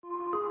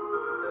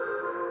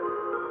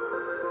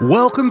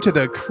Welcome to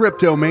the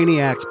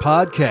CryptoManiacs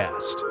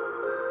podcast.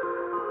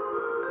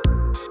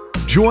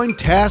 Join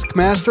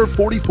Taskmaster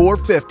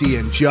 4450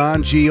 and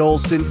John G.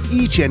 Olson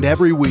each and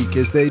every week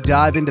as they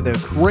dive into the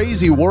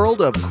crazy world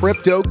of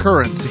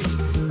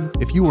cryptocurrency.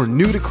 If you are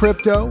new to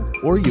crypto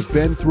or you've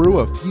been through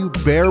a few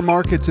bear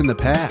markets in the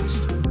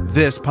past,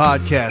 this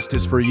podcast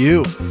is for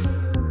you.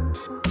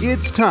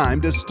 It's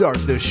time to start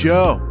the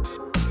show.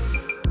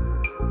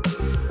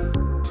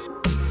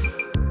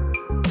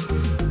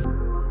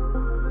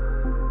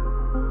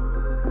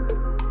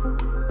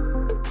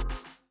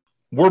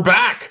 We're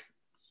back.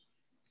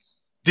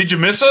 Did you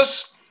miss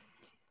us?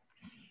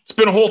 It's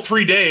been a whole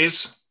 3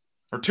 days,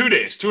 or 2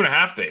 days,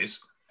 2.5 days,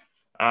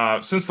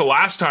 since the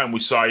last time we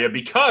saw you,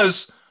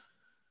 because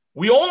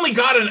we only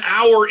got an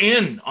hour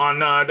in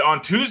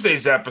on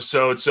Tuesday's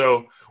episode,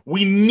 so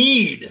we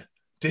need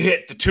to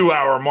hit the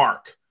 2-hour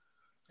mark.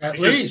 At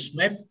least.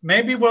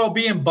 Maybe we'll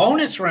be in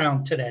bonus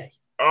round today.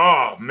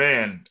 Oh,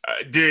 man.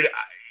 Dude,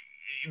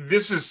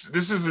 this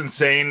is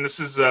insane. This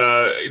is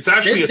it's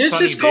actually this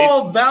is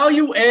called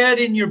value add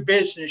in your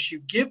business. You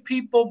give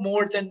people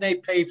more than they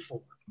pay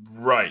for.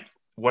 Right.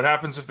 What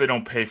happens if they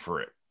don't pay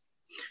for it?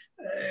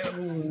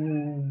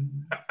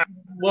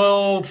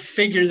 We'll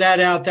figure that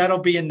out. That'll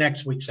be in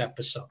next week's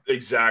episode.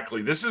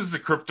 Exactly. This is the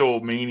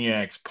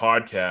CryptoManiacs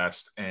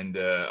podcast, and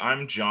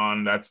I'm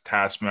John. That's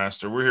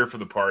Taskmaster. We're here for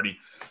the party.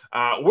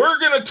 We're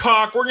gonna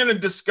talk. We're gonna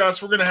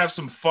discuss. We're gonna have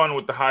some fun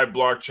with the Hive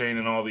blockchain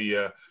and all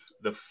the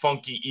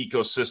funky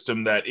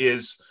ecosystem that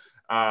is.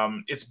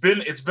 It's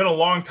been a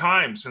long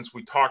time since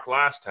we talked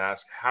last,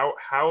 Task. How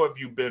have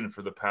you been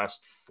for the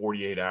past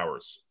 48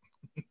 hours?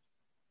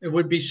 It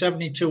would be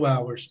 72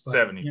 hours. But,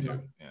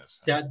 72.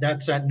 Yes.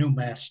 That's that new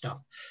math stuff.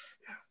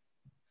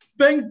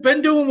 Yeah.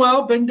 Been doing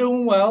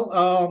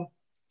well.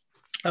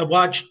 I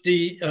watched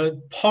the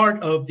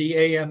part of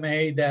the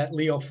AMA that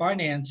Leo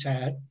Finance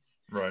had.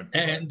 Right.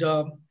 And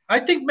I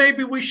think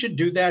maybe we should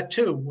do that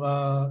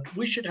too.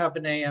 We should have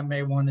an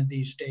AMA one of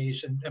these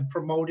days and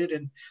promote it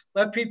and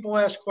let people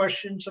ask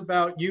questions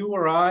about you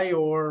or I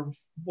or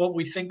what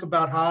we think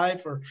about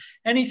Hive or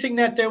anything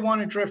that they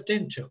want to drift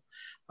into.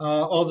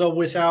 Although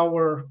with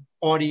our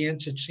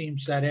audience, it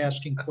seems that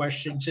asking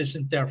questions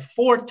isn't their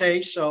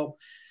forte. So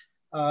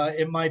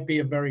it might be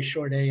a very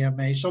short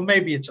AMA. So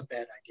maybe it's a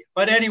bad idea.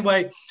 But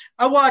anyway,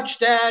 I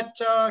watched that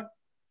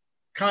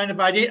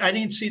I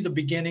didn't see the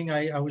beginning.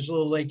 I was a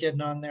little late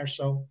getting on there.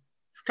 So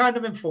kind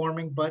of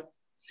informing, but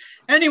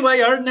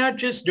anyway, other than that,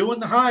 just doing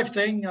the Hive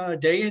thing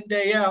day in,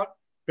 day out,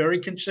 very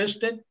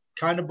consistent,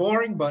 kind of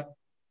boring, but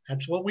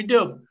that's what we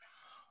do.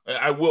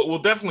 We'll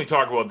definitely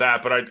talk about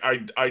that, but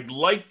I'd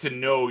like to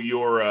know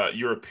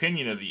your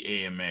opinion of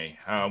the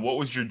AMA. What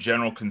was your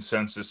general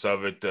consensus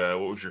of it? What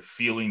was your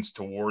feelings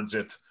towards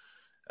it?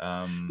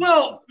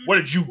 Well, what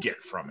did you get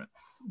from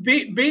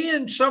it?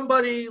 Being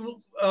somebody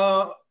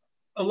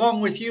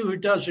along with you who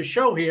does a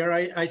show here,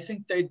 I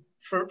think they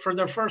for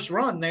their first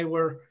run they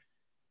were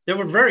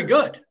very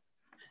good.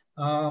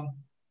 I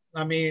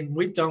mean,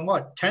 we've done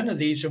 10 of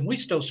these and we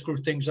still screw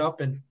things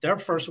up, and their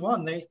first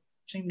one they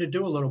seem to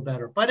do a little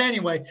better. But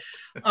anyway,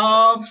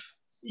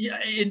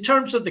 in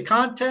terms of the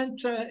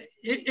content,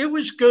 it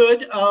was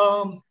good.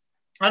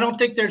 I don't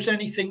think there's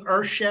anything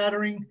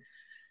earth-shattering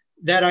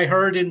that I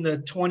heard in the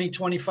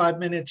 25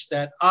 minutes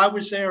that I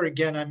was there.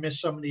 Again, I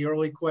missed some of the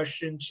early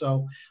questions,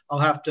 so I'll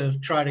have to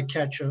try to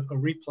catch a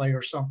replay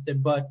or something.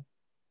 But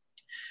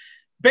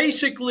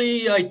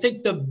basically, I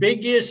think the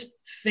biggest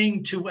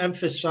thing to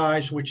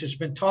emphasize, which has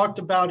been talked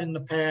about in the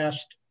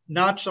past,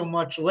 not so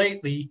much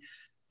lately,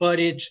 but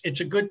it's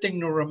a good thing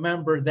to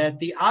remember that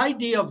the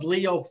idea of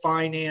Leo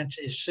Finance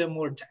is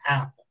similar to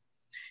Apple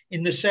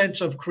in the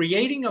sense of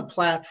creating a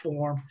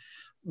platform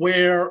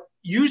where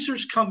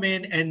users come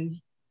in,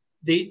 and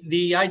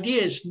the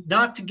idea is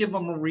not to give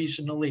them a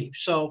reason to leave.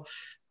 So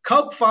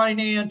Cub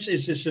Finance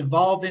is this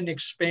evolving,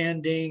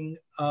 expanding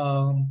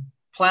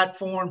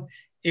platform.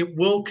 It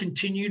will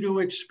continue to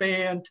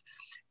expand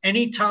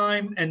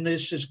anytime, and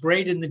this is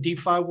great in the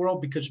DeFi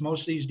world because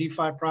most of these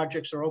DeFi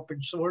projects are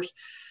open source.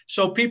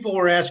 So people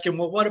were asking,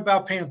 well, what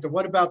about Panther?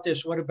 What about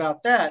this? What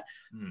about that?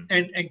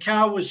 And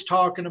Cal was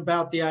talking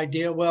about the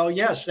idea, well,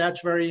 yes,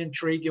 that's very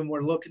intriguing.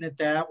 We're looking at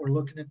that. We're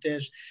looking at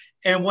this.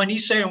 And when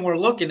he's saying we're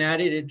looking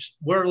at it,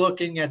 we're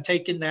looking at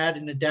taking that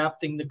and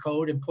adapting the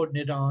code and putting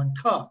it on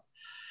Cub.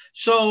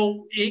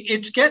 So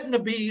it's getting to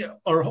be,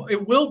 or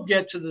it will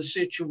get to the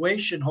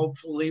situation,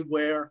 hopefully,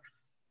 where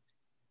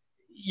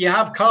you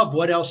have Cub,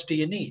 what else do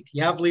you need?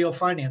 You have Leo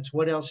Finance,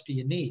 what else do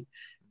you need?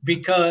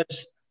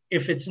 Because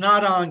if it's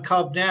not on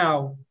Cub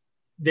now,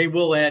 they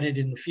will add it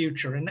in the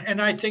future.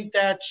 And I think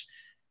that's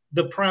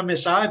the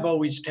premise I've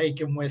always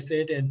taken with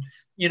it. And,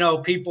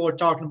 people are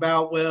talking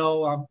about,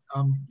 well,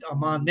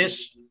 I'm on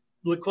this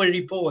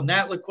liquidity pool and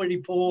that liquidity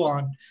pool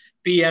on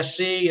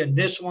BSC and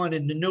this one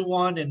and the new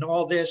one and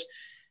all this.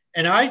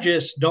 And I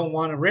just don't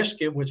want to risk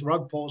it with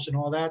rug pulls and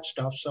all that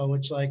stuff. So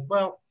it's like,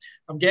 well,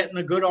 I'm getting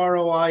a good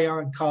ROI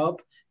on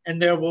Cub,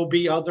 and there will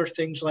be other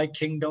things like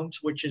Kingdoms,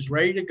 which is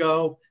ready to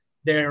go.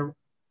 They're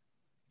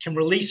can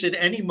release at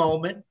any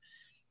moment.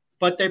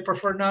 but they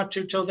prefer not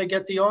to till they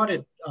get the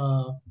audit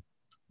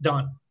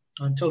done,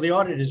 until the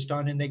audit is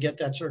done and they get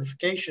that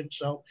certification.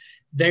 So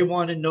they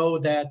want to know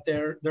that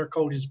their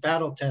code is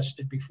battle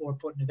tested before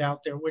putting it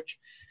out there, which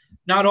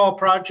not all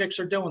projects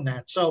are doing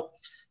that. So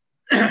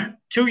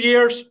 2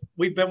 years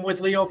we've been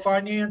with Leo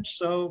Finance,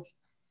 so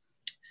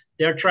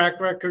their track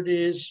record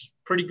is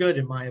pretty good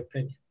in my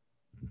opinion.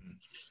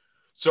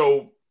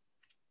 So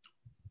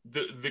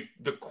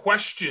the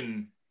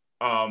question,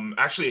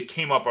 actually it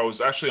came up. I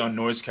was actually on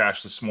Noise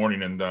Cache this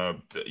morning, and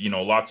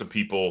lots of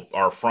people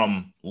are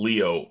from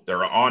Leo.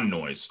 They're on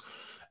Noise,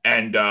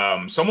 and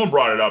someone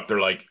brought it up. They're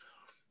like,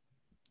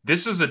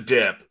 "This is a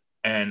dip,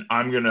 and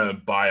I'm gonna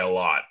buy a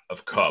lot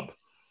of Cub."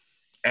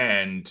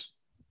 And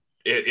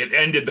it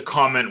ended. The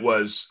comment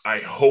was, "I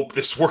hope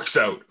this works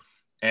out."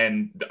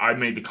 And I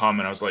made the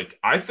comment. I was like,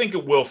 "I think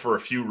it will for a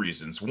few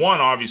reasons. One,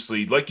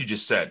 obviously, like you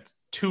just said,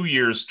 2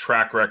 years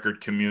track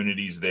record,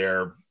 communities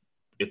there.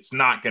 It's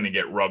not going to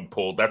get rug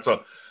pulled. That's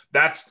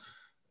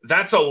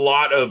a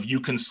lot of you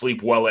can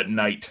sleep well at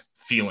night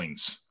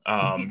feelings.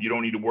 You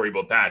don't need to worry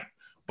about that.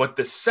 But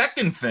the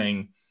second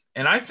thing,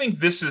 and I think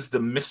this is the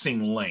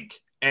missing link,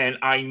 and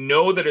I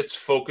know that it's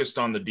focused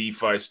on the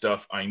DeFi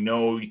stuff. I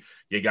know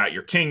you got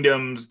your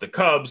kingdoms, the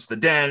Cubs, the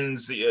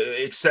dens,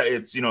 it's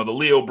the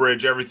Leo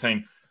bridge,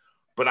 everything.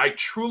 But I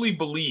truly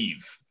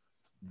believe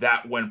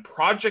that when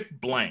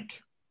Project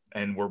Blank,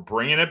 and we're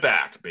bringing it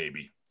back,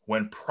 baby,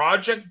 when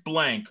Project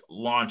Blank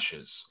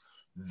launches,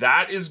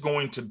 that is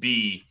going to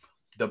be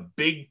the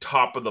big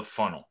top of the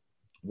funnel,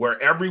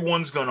 where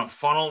everyone's going to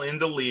funnel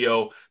into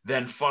Leo,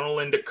 then funnel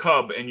into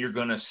Cub, and you're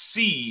going to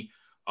see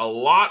a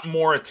lot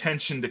more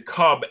attention to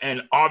Cub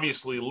and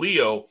obviously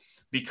Leo,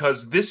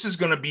 because this is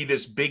going to be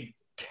this big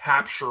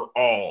capture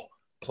all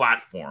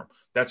platform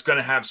that's going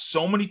to have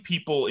so many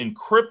people in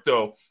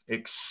crypto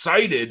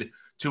excited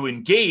to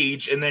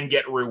engage and then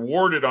get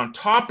rewarded on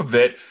top of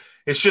it.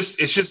 It's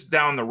just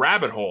down the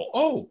rabbit hole.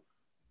 Oh,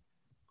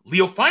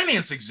 Leo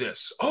Finance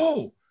exists.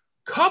 Oh,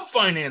 Cub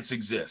Finance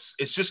exists.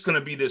 It's just going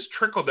to be this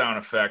trickle down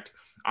effect.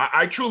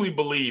 I truly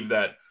believe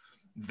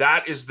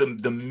that is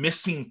the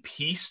missing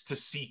piece to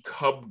see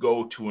Cub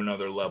go to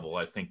another level.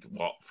 I think,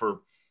 well,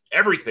 for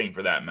everything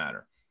for that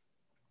matter,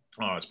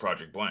 it's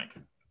Project Blank.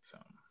 So.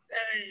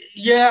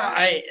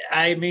 Yeah,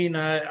 I mean,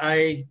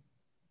 I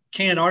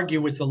can't argue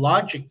with the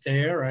logic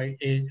there.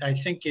 I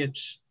think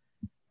it's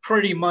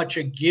pretty much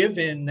a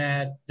given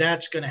that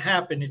that's going to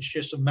happen. It's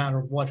just a matter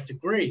of what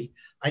degree.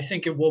 I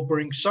think it will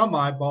bring some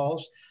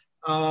eyeballs.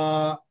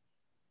 I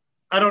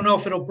don't know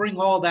if it'll bring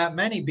all that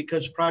many,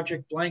 because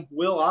Project Blank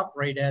will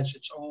operate as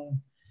its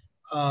own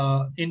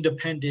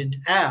independent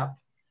app,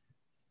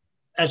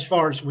 as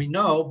far as we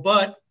know.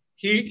 But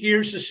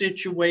here's a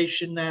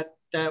situation that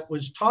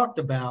was talked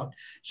about.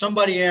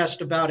 Somebody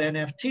asked about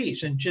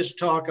NFTs, and just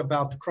talk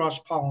about the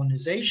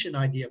cross-pollination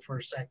idea for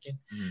a second.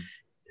 Mm-hmm.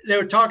 They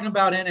were talking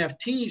about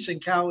NFTs,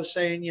 and Cal was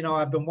saying,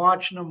 I've been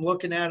watching them,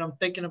 looking at them,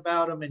 thinking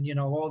about them, and,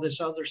 all this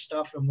other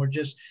stuff. And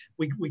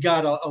we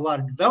got a lot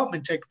of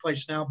development taking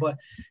place now. But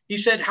he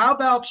said, how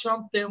about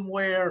something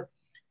where,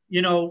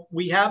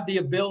 we have the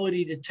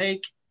ability to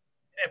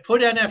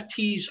put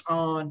NFTs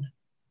on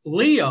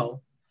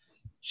Leo.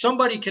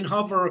 Somebody can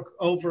hover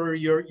over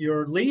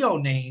your Leo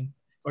name,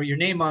 or your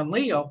name on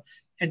Leo,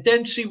 and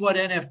then see what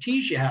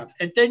NFTs you have.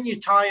 And then you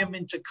tie them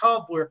into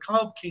Cub, where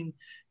Cub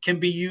can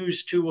be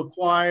used to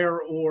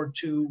acquire or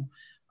to,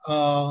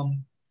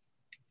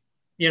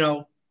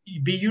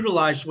 be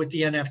utilized with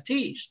the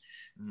NFTs.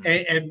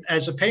 And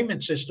as a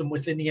payment system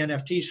within the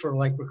NFTs for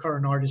like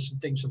recurrent artists and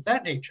things of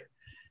that nature.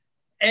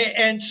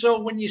 And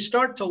so when you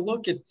start to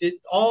look at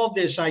all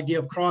this idea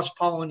of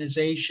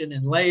cross-pollination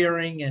and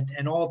layering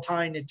and all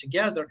tying it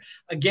together,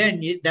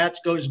 again, that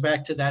goes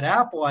back to that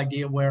Apple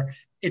idea where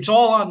it's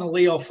all on the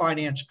Leo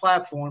Finance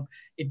platform.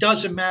 It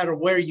doesn't matter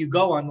where you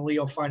go on the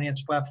Leo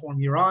Finance platform,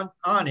 you're on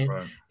it.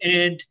 Right.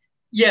 And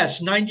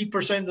yes,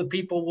 90% of the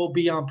people will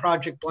be on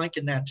Project Blank,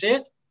 and that's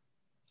it.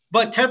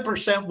 But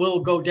 10% will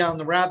go down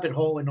the rabbit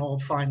hole and all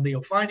find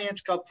Leo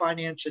Finance, Cub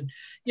Finance. And,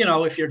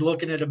 if you're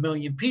looking at 1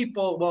 million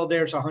people, well,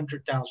 there's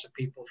 100,000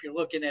 people. If you're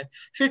looking at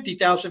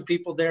 50,000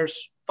 people,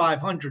 there's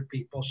 500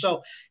 people.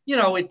 So,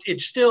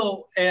 it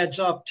still adds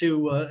up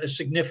to a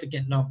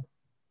significant number.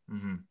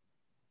 Mm-hmm.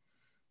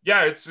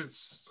 Yeah,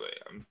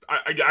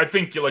 I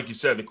think, like you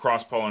said, the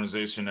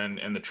cross-pollination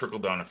and the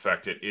trickle-down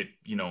effect,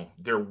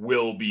 there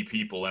will be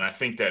people. And I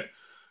think that,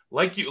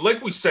 like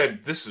we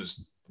said, this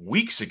was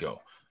weeks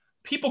ago,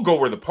 people go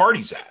where the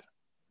party's at.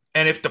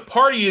 And if the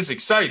party is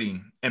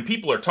exciting and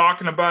people are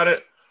talking about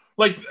it,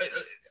 like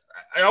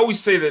I always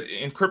say that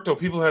in crypto,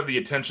 people have the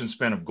attention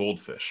span of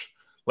goldfish.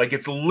 Like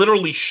it's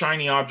literally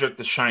shiny object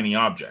to shiny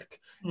object.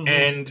 Mm-hmm.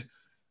 And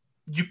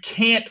you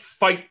can't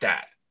fight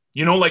that.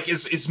 Like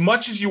as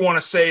much as you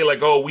want to say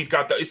like, oh, we've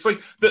got it's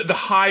like the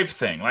Hive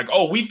thing. Like,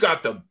 oh, we've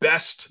got the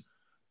best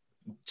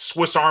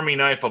Swiss Army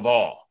knife of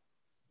all.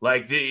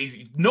 Like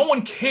no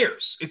one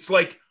cares. It's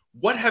like,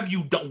 what have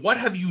you done? What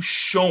have you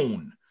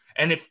shown?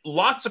 And if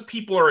lots of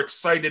people are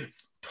excited,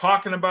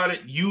 talking about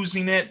it,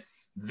 using it,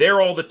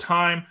 there all the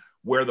time,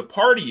 where the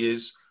party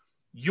is,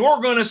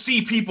 you're going to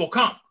see people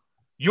come.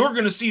 You're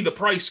going to see the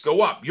price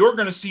go up. You're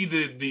going to see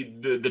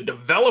the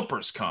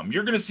developers come.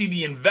 You're going to see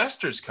the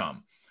investors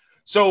come.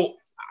 So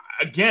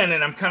again,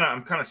 and I'm kind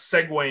of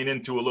segueing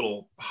into a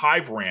little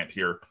Hive rant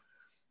here.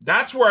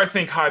 That's where I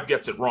think Hive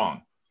gets it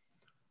wrong.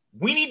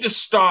 We need to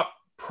stop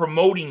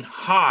promoting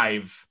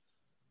Hive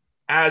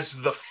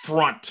as the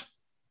front.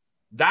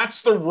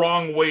 That's the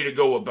wrong way to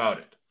go about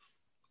it.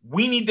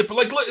 We need to,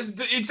 like,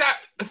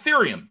 exact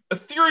Ethereum.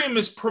 Ethereum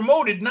is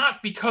promoted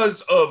not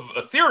because of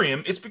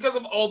Ethereum. It's because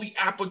of all the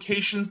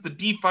applications, the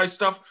DeFi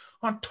stuff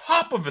on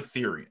top of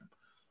Ethereum.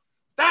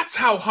 That's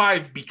how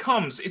Hive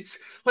becomes. It's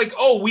like,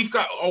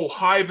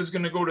 Hive is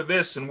going to go to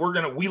this and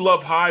we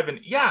love Hive.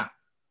 And yeah,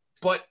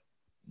 but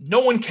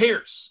no one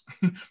cares.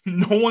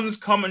 No one's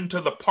coming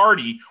to the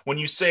party when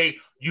you say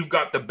you've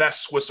got the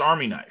best Swiss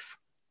Army knife.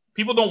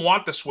 People don't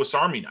want the Swiss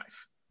Army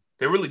knife.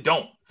 They really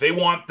don't. They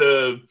want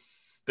the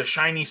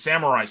shiny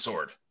samurai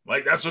sword.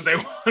 Like, that's what they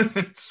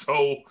want.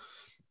 So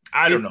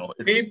I don't know.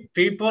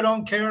 People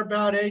don't care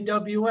about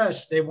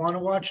AWS. They want to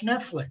watch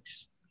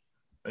Netflix.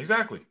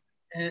 Exactly.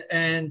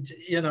 And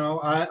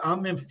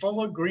I'm in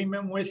full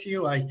agreement with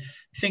you. I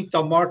think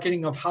the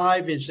marketing of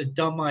Hive is a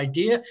dumb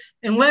idea,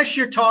 unless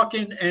you're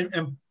talking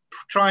and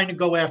trying to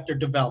go after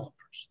developers.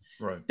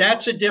 Right.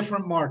 That's a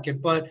different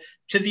market. But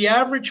to the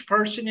average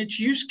person, it's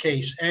use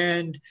case.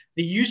 And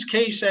the use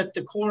case at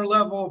the core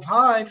level of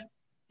Hive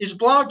is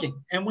blogging.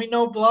 And we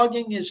know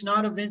blogging is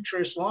not of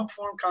interest. Long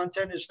form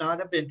content is not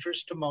of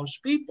interest to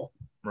most people.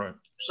 Right.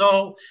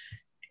 So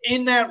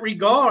in that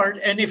regard,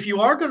 and if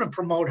you are going to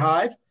promote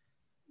Hive,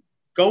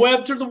 go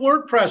after the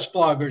WordPress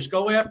bloggers,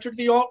 go after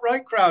the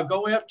alt-right crowd,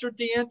 go after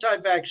the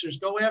anti-vaxxers,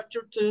 go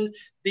after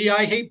the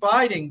I hate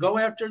Biden, go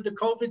after the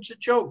COVID's a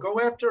joke, go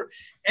after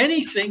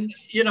anything,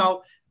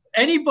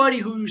 anybody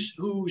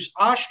who's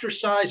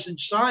ostracized and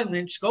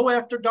silenced, go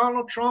after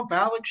Donald Trump,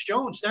 Alex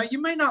Jones. Now, you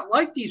may not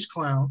like these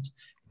clowns,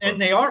 and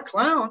they are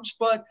clowns,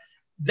 but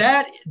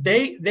that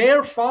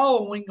their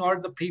following are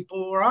the people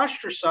who are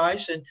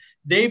ostracized, and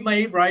they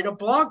may write a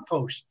blog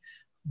post.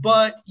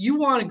 But you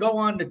want to go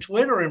on to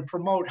Twitter and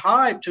promote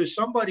Hive to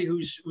somebody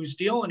who's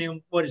dealing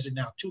in, what is it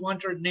now,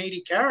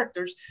 280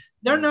 characters.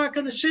 They're not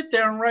going to sit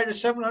there and write a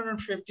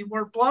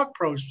 750-word blog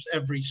post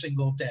every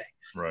single day.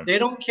 Right. They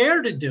don't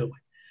care to do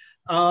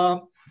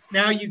it.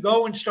 Now you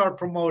go and start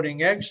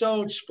promoting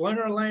Exode,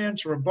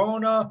 Splinterlands,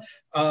 Rabona,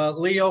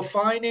 Leo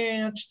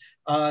Finance,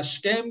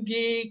 STEM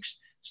Geeks,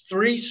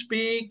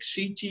 3Speak,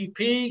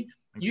 CTP.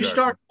 Exactly. You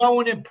start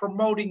going and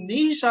promoting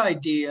these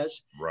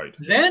ideas, right?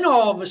 Then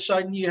all of a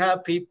sudden you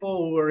have people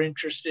who are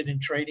interested in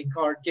trading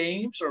card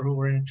games, or who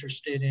are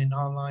interested in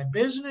online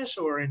business,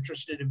 or are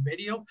interested in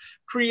video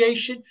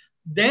creation.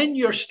 Then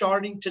you're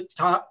starting to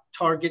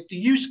target the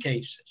use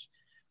cases.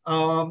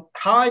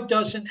 Hive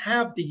doesn't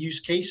have the use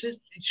cases.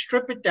 You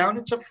strip it down,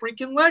 it's a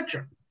freaking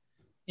ledger.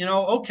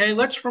 Okay,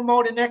 let's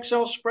promote an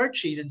Excel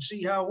spreadsheet and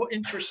see how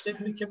interested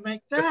we can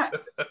make that.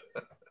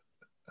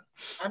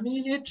 I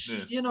mean, it's,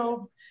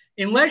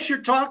 unless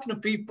you're talking to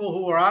people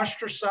who are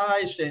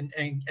ostracized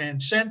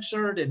and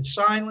censored and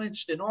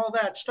silenced and all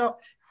that stuff,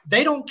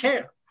 they don't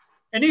care.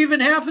 And even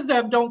half of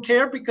them don't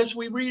care, because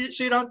we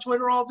see it on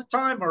Twitter all the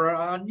time, or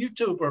on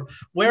YouTube, or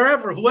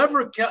wherever.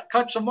 Whoever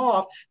cuts them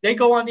off, they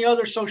go on the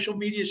other social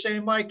media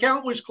saying, my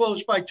account was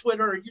closed by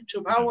Twitter or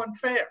YouTube. How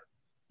unfair.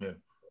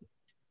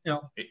 Yeah.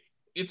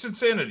 It's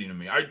insanity to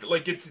me.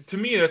 To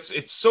me,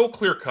 it's so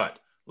clear cut.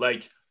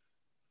 Like,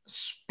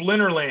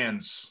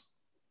 Splinterlands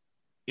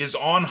is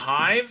on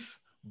Hive,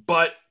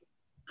 but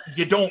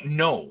you don't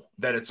know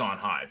that it's on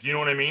Hive. You know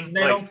what I mean?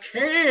 They don't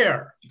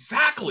care.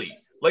 Exactly.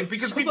 Like,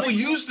 because people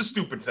use the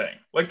stupid thing.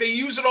 Like, they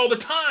use it all the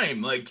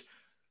time. Like,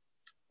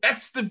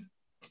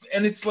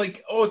 and it's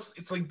like,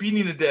 it's like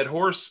beating a dead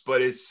horse,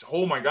 but it's,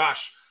 oh my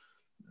gosh,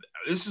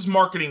 this is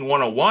marketing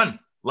 101.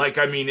 Like,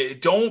 I mean,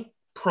 don't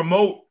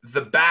promote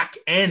the back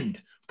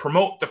end,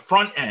 promote the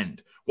front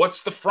end.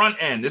 What's the front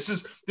end? This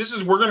is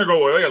we're going to go,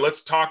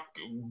 let's talk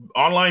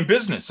online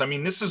business. I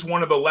mean, this is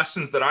one of the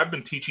lessons that I've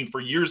been teaching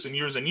for years and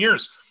years and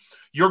years.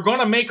 You're going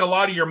to make a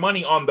lot of your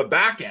money on the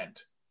back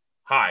end,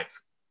 Hive,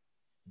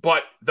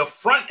 but the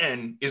front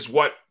end is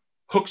what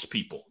hooks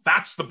people.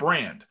 That's the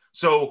brand.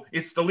 So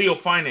it's the Leo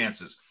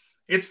Finances,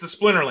 it's the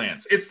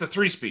Splinterlands, it's the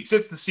 3Speaks,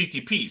 it's the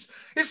CTPs,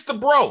 it's the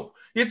Bro.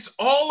 It's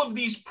all of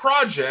these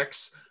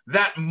projects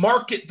that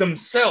market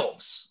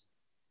themselves,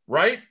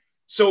 right?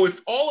 So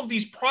if all of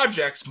these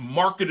projects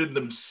marketed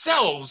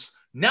themselves,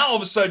 now all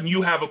of a sudden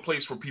you have a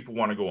place where people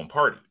want to go and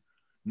party.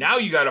 Now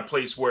you got a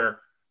place where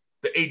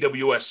the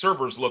AWS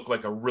servers look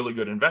like a really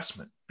good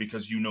investment,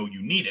 because you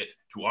need it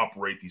to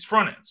operate these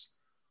front ends.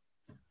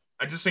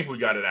 I just think we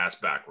got it ass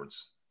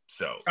backwards.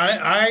 So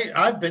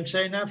I've been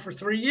saying that for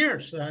 3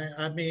 years.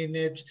 I mean,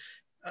 it's,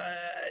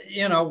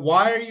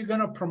 why are you going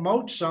to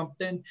promote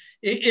something?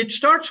 It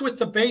starts with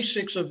the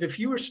basics of, if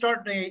you were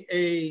starting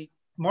a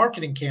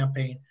marketing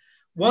campaign,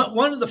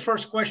 one of the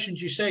first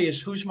questions you say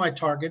is, who's my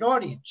target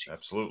audience?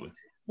 Absolutely.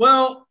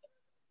 Well,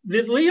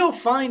 the Leo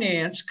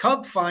Finance,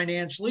 Cub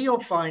Finance, Leo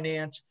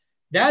Finance,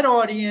 that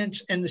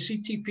audience and the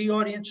CTP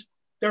audience,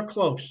 they're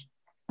close.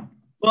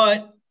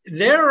 but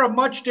they're a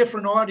much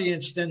different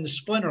audience than the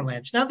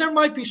Splinterlands. Now, there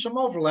might be some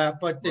overlap,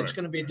 but it's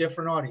going to be a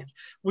different audience,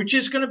 which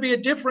is going to be a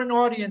different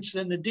audience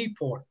than the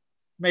Deport.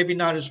 Maybe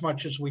not as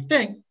much as we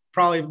think,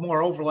 probably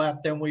more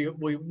overlap than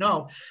we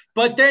know.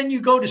 But then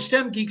you go to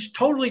STEM Geeks,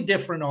 totally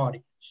different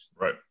audience.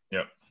 Right.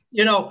 Yeah.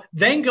 You know,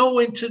 then go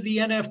into the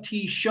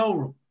NFT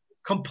showroom,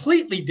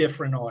 completely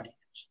different audience.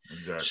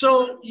 Exactly.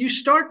 So you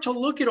start to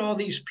look at all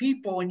these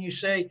people and you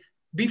say,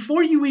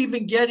 before you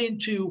even get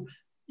into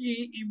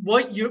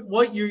what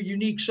your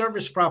unique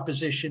service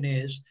proposition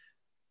is,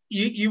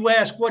 you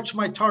ask, what's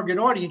my target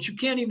audience? You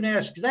can't even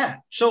ask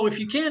that. So if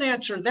you can't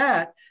answer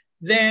that,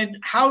 then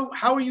how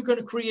are you going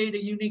to create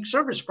a unique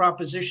service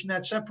proposition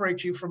that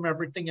separates you from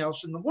everything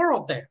else in the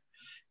world there?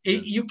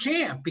 You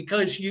can't,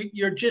 because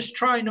you're just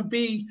trying to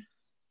be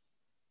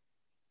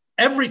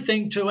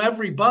everything to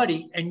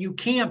everybody, and you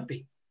can't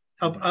be.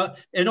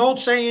 An old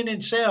saying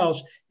in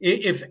sales,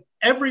 if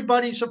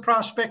everybody's a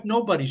prospect,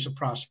 nobody's a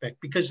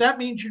prospect, because that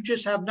means you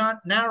just have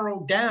not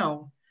narrowed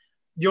down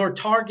your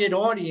target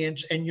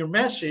audience and your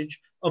message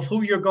of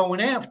who you're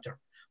going after.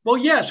 Well,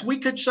 yes, we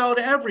could sell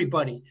to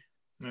everybody.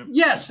 Yep.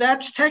 Yes,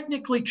 that's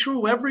technically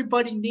true.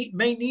 Everybody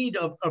may need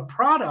a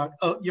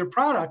product, your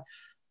product,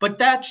 but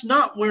that's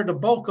not where the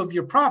bulk of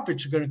your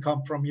profits are going to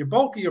come from. Your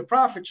bulk of your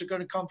profits are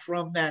going to come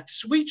from that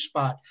sweet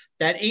spot,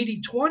 that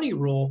 80-20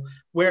 rule,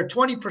 where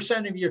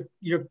 20% of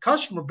your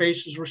customer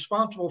base is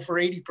responsible for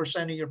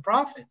 80% of your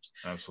profits.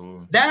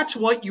 Absolutely. That's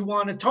what you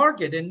want to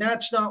target. And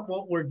that's not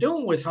what we're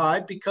doing with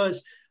Hive,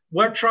 because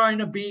we're trying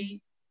to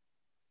be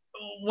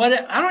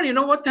I don't even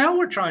know what the hell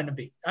we're trying to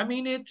be. I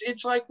mean,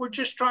 it's like we're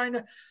just trying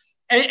to,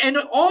 and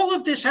all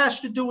of this has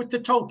to do with the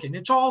token.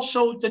 It's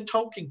also the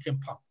token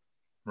component.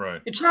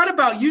 Right. It's not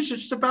about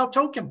usage, it's about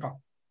token pump,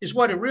 is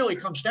what it really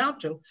comes down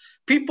to.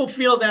 People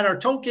feel that our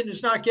token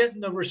is not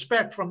getting the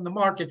respect from the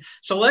market,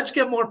 so let's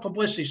get more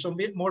publicity so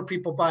more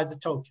people buy the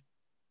token.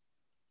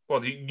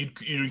 Well, you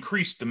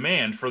increase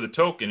demand for the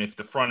token if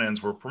the front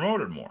ends were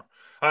promoted more.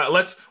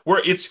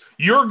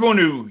 You're going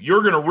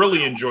to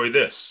really enjoy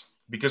this,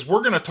 because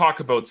we're going to talk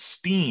about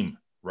Steam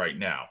right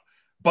now,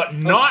 but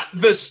not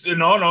this.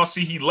 No,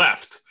 see, he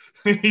left.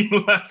 He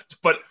left,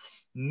 but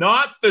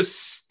not the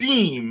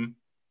Steam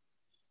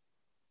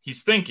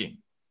he's thinking.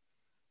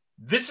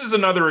 This is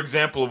another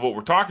example of what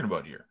we're talking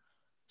about here.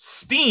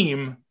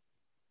 Steam,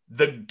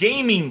 the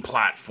gaming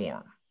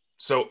platform.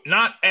 So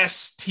not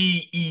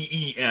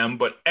STEEM,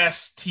 but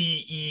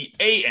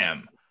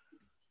STEAM.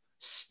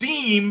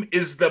 Steam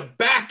is the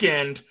back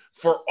end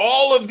for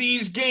all of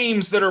these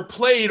games that are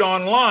played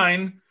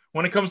online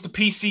when it comes to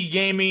PC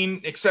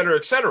gaming, et cetera,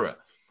 et cetera.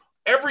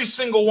 Every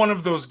single one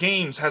of those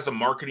games has a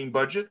marketing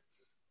budget.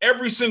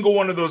 Every single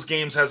one of those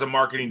games has a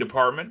marketing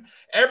department.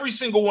 Every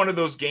single one of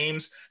those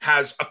games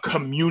has a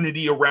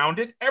community around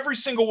it. Every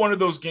single one of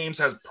those games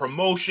has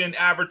promotion,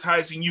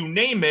 advertising, you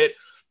name it,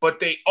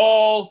 but they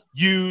all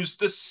use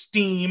the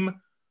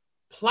Steam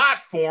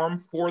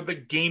platform for the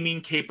gaming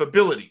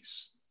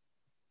capabilities.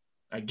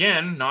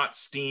 Again, not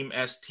Steam,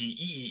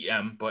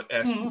 STEEM, but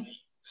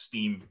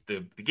Steam,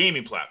 the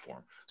gaming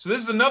platform. So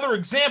this is another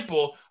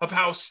example of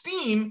how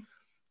Steam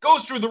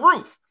goes through the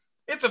roof.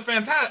 It's a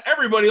fantastic,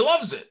 everybody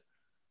loves it.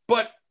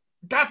 But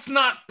that's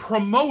not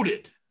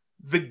promoted.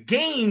 The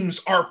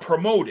games are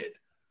promoted.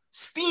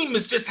 Steam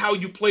is just how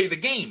you play the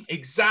game.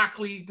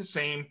 Exactly the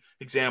same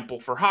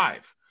example for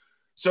Hive.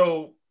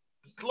 So,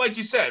 like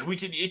you said, we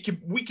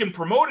can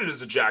promote it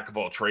as a jack of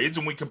all trades,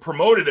 and we can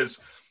promote it as,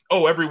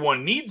 oh,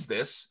 everyone needs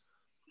this.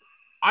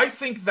 I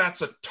think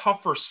that's a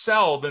tougher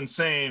sell than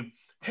saying,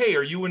 hey,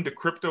 are you into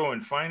crypto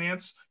and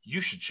finance?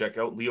 You should check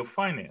out Leo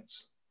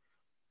Finance.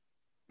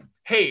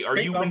 Hey, are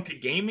you into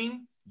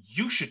gaming?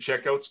 You should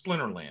check out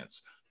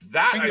Splinterlands.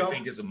 That, I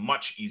think, is a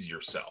much easier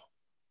sell.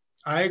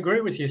 I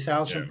agree with you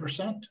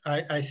 1,000%.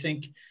 I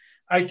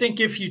think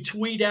if you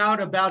tweet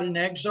out about an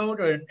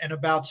exode and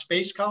about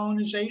space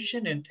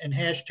colonization and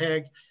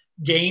hashtag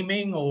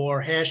gaming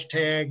or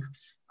hashtag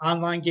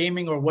online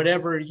gaming or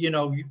whatever,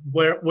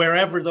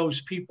 wherever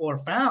those people are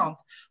found,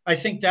 I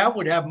think that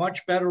would have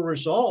much better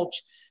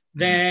results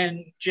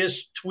than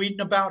just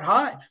tweeting about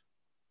Hive.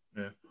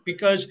 Yeah.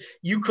 Because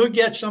you could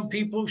get some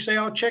people who say,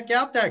 "Oh, check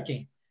out that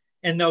game."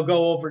 And they'll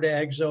go over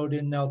to Exode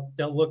and they'll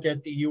look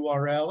at the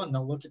URL and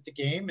they'll look at the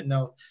game and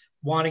they'll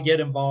want to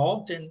get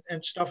involved and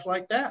stuff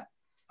like that.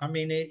 I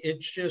mean,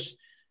 it's just,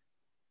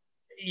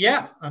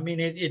 yeah. I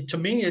mean, to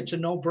me, it's a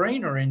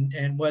no-brainer.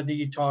 And whether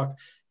you talk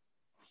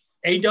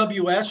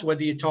AWS,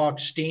 whether you talk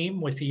Steam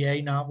with the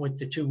A, not with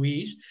the two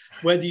E's,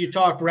 whether you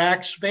talk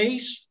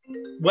Rackspace,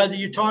 whether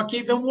you talk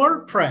even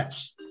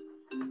WordPress.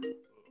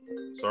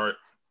 Sorry.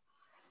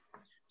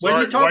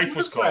 Whether you talk wife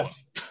was calling.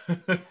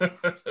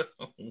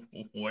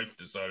 Wife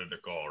decided to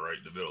call right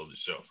in the middle of the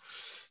show.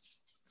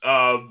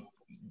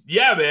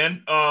 Yeah,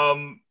 man.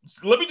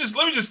 Let me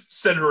just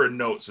send her a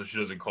note so she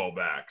doesn't call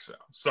back. So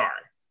sorry.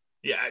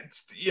 Yeah,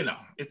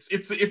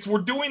 it's we're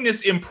doing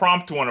this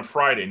impromptu on a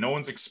Friday. No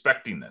one's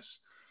expecting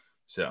this.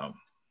 So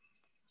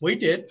we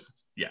did.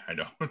 Yeah, I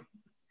know.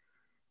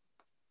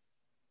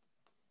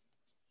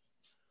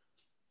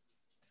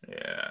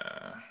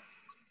 Yeah.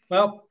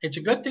 Well, it's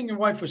a good thing your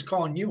wife was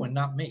calling you and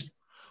not me.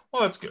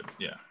 Well, that's good.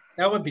 Yeah.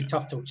 That would be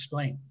tough to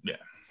explain. Yeah.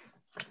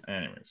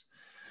 Anyways,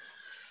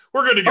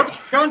 we're good to go. Okay,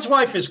 John's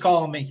wife is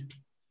calling me.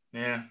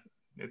 Yeah,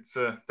 that's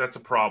a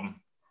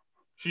problem.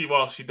 She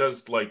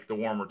does like the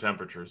warmer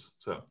temperatures.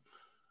 So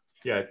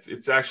yeah,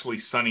 it's actually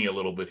sunny a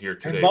little bit here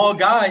today. And bald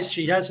guys,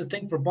 she has a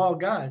thing for bald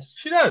guys.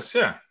 She does,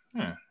 yeah.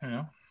 Yeah, you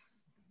know.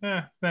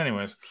 Yeah,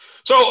 anyways.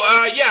 So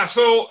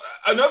so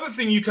another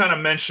thing you kind of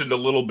mentioned a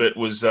little bit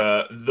was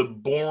the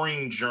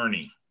boring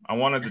journey. I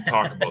wanted to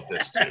talk about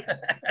this too.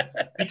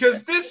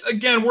 Because this,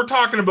 again, we're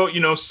talking about,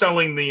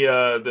 selling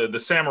the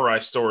samurai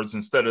swords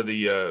instead of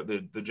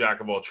the jack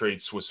of all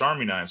trades Swiss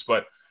Army knives,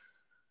 but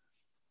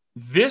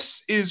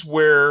this is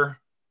where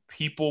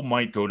people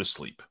might go to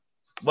sleep.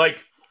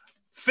 Like,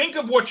 think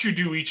of what you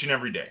do each and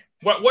every day.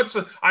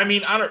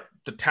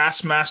 The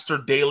Taskmaster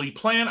daily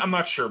plan, I'm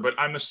not sure, but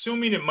I'm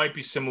assuming it might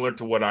be similar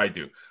to what I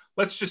do.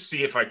 Let's just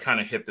see if I kind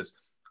of hit this.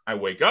 I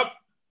wake up,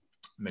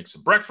 make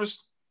some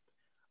breakfast.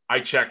 I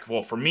check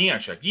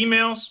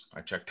emails,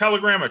 I check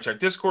Telegram, I check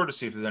Discord to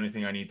see if there's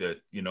anything I need to,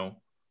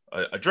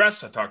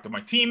 address. I talk to my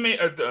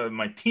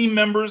team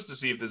members to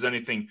see if there's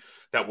anything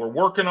that we're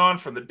working on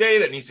for the day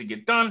that needs to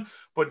get done.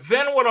 But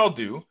then what I'll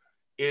do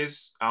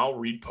is I'll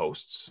read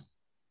posts,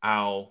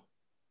 I'll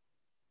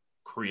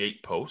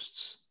create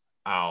posts,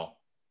 I'll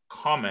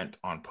comment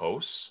on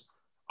posts,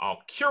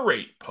 I'll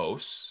curate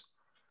posts,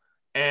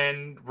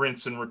 and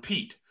rinse and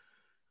repeat,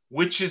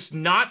 which is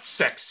not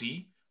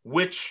sexy,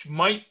 which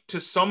might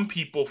to some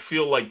people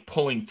feel like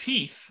pulling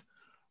teeth,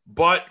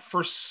 but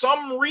for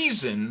some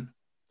reason,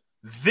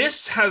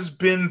 this has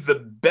been the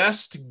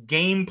best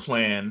game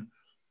plan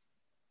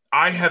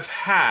I have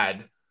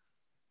had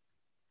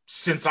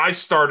since I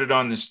started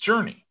on this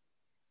journey.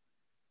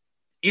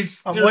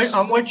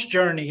 On which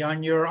journey?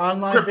 On your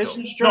online crypto.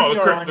 Business journey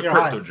or on the your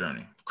crypto Hive?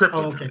 journey?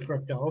 Okay,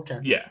 crypto. Okay.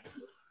 Yeah.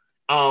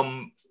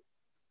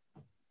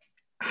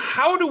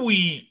 How do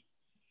we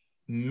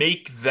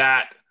make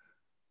that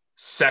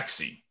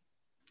sexy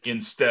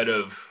instead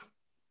of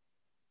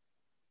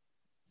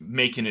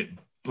making it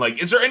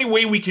like, is there any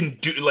way we can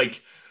do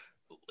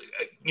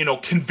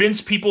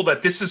convince people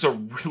that this is a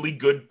really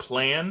good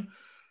plan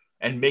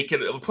and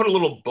put a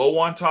little bow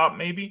on top,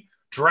 maybe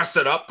dress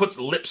it up, put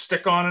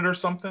lipstick on it or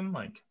something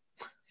like?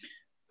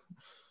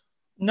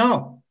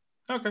 No.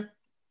 Okay.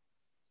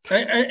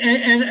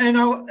 And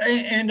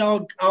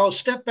I'll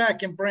step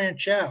back and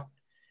branch out.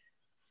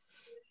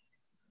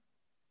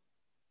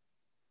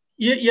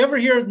 You ever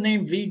hear the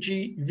name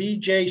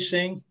Vijay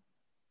Singh?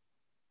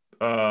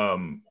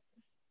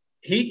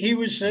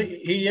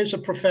 He is a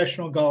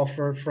professional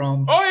golfer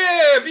from. Oh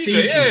yeah, Vijay.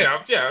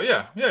 Fiji.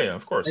 Yeah,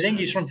 of course. I think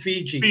he's from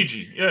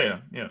Fiji. Yeah.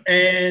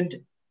 And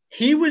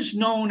he was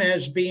known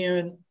as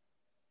being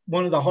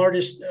one of the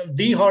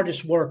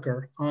hardest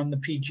worker on the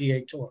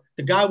PGA Tour.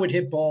 The guy would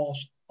hit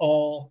balls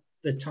all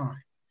the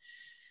time.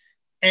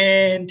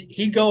 And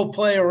he'd go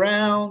play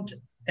around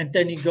and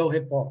then he'd go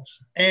hit balls.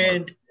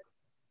 And,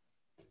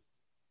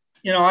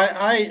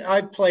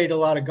 I played a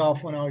lot of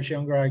golf when I was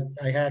younger.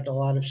 I had a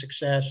lot of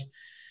success.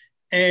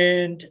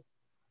 And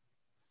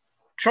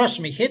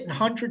trust me, hitting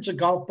hundreds of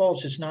golf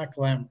balls is not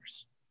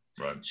glamorous.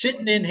 Right.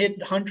 Sitting in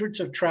hitting hundreds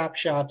of trap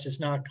shots is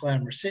not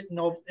glamorous. Sitting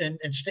over and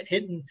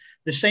hitting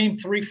the same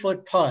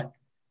 3-foot putt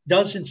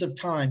dozens of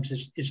times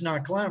is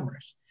not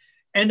glamorous.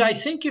 And I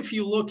think if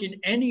you look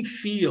in any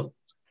field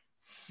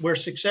where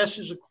success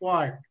is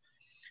acquired,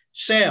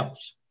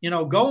 sales,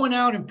 going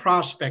out and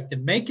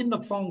prospecting, making the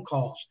phone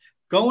calls,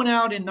 going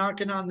out and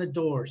knocking on the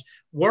doors,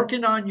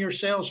 working on your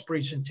sales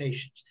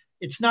presentations,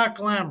 it's not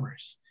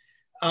glamorous.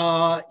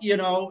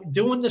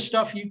 Doing the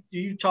stuff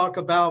you talk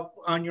about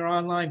on your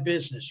online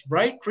business,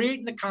 right?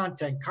 Creating the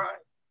content,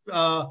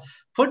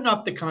 putting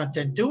up the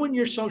content, doing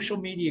your social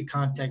media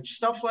content,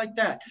 stuff like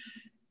that.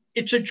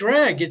 It's a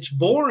drag. It's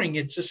boring.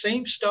 It's the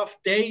same stuff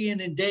day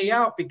in and day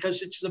out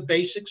because it's the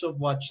basics of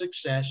what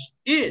success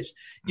is.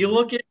 You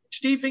look at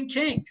Stephen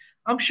King.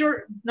 I'm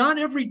sure not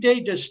every day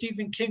does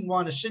Stephen King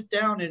want to sit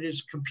down at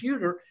his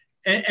computer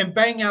and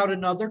bang out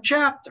another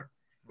chapter.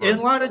 In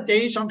a lot of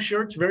days, I'm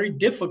sure it's very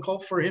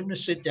difficult for him to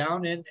sit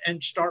down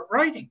and start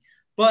writing.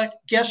 But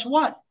guess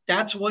what?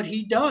 That's what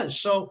he does.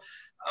 So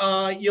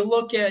you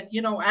look at,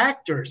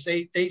 actors.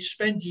 They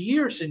spend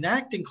years in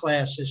acting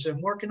classes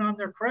and working on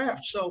their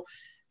craft. So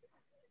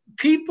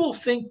people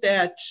think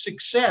that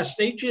success,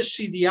 they just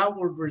see the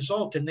outward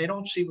result and they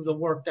don't see the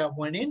work that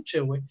went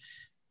into it.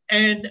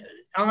 And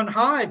on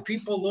Hive,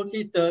 people look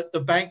at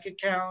the bank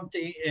account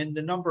and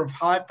the number of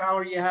Hive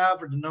power you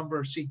have or the number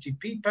of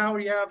CTP power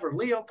you have or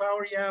Leo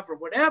power you have or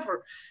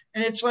whatever.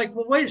 And it's like,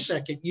 well, wait a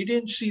second. You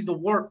didn't see the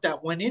work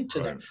that went into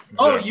that. Exactly.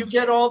 Oh, you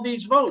get all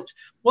these votes.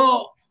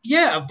 Well,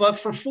 yeah, but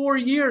for 4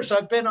 years,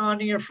 I've been on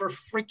here for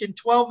freaking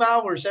 12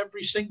 hours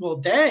every single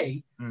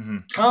day,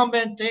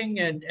 commenting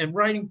and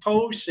writing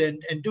posts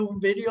and doing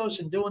videos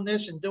and doing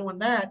this and doing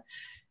that.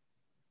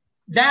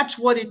 That's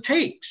what it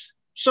takes.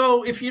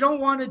 So if you don't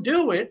want to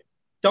do it,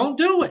 don't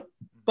do it.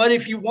 But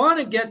if you want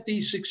to get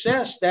the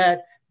success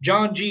that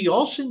John G.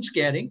 Olson's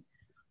getting,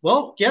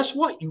 well, guess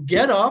what? You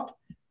get up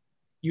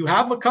you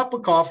have a cup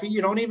of coffee,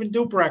 you don't even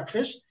do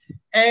breakfast,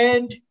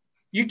 and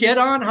you get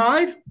on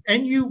Hive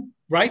and you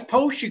write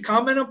posts, you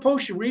comment on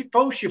posts, you read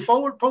posts, you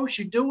forward posts,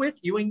 you do it,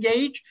 you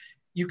engage,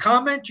 you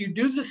comment, you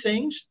do the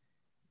things,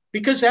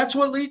 because that's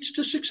what leads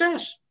to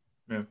success.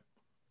 Yeah.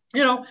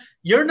 You know,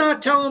 you're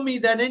not telling me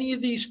that any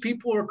of these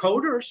people are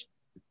coders,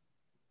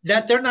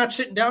 that they're not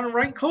sitting down and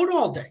writing code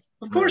all day.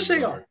 Of course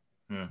they are.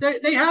 Yeah.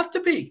 They have to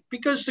be,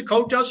 because the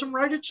code doesn't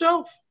write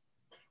itself.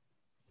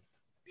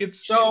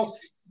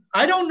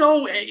 I don't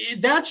know.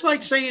 That's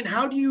like saying,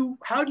 how do you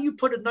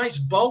put a nice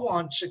bow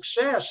on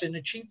success and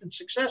achieving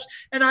success?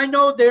 And I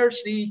know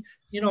there's the,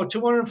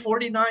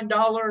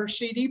 $249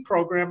 CD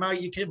program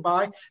out you can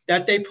buy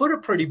that they put a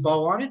pretty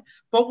bow on it,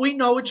 but we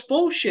know it's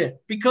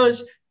bullshit,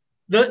 because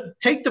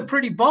take the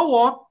pretty bow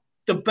off,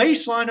 the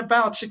baseline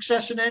about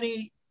success in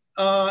any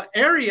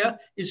area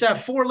is that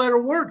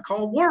 4-letter word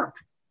called work.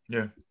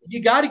 Yeah. You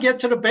got to get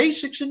to the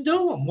basics and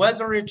do them,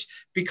 whether it's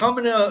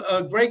becoming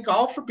a great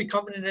golfer,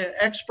 becoming an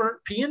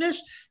expert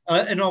pianist,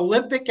 an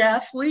Olympic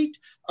athlete,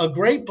 a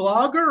great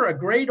blogger, a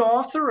great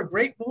author, a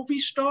great movie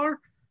star,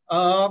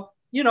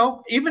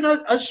 even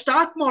a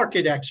stock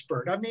market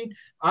expert. I mean,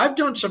 I've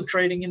done some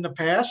trading in the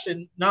past,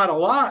 and not a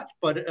lot,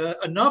 but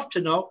enough to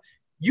know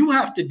you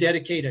have to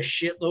dedicate a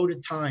shitload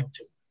of time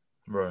to.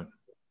 Right.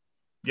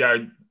 Yeah.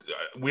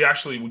 We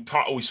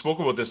spoke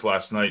about this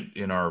last night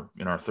in our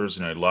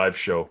Thursday night live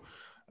show.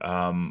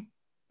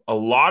 A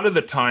lot of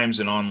the times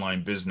in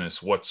online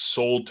business, what's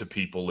sold to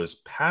people is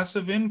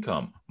passive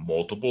income,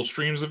 multiple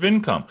streams of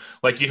income.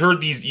 Like you hear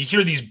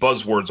these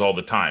buzzwords all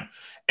the time.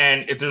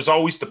 And if there's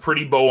always the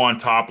pretty bow on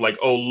top, like,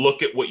 oh,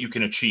 look at what you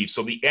can achieve.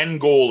 So the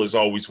end goal is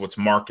always what's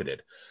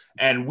marketed.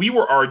 And we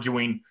were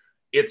arguing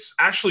it's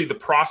actually the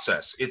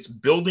process. It's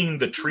building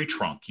the tree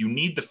trunk. You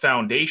need the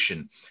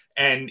foundation.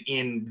 And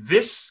in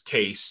this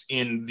case,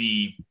 in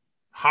the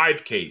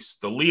Hive case,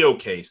 the Leo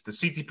case, the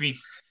CTP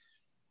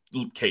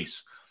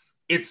case,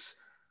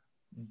 it's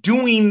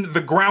doing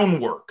the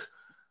groundwork.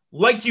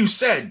 Like you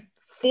said,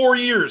 4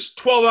 years,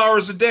 12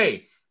 hours a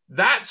day,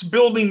 that's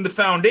building the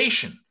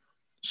foundation.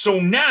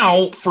 So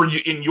now for you,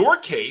 in your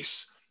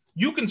case,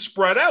 you can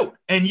spread out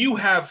and you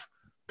have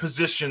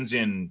positions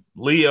in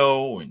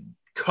Leo and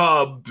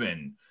Cub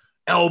and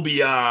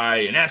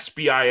LBI and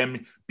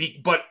SBI,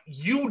 but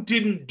you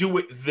didn't do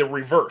it the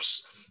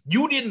reverse.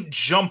 You didn't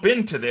jump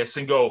into this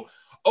and go,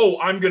 oh,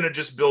 I'm going to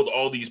just build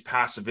all these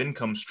passive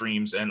income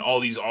streams and all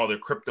these other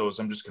cryptos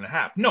I'm just going to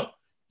have. No,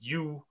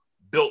 you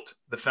built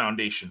the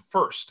foundation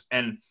first.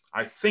 And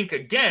I think,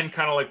 again,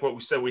 kind of like what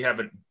we said, we have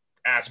an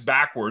ass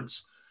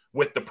backwards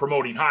with the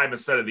promoting Hive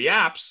instead of the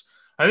apps.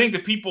 I think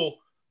that people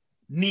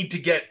need to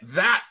get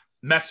that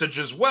message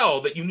as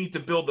well, that you need to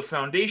build the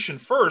foundation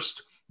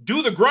first,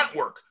 do the grunt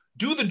work,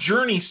 do the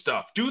journey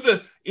stuff, do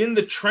the in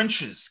the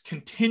trenches,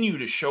 continue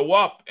to show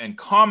up and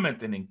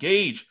comment and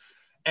engage.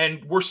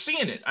 And we're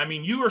seeing it. I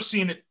mean, you are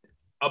seeing it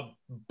a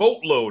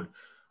boatload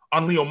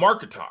on Leo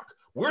Market Talk.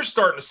 We're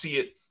starting to see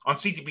it on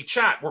CTP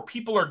Chat, where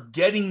people are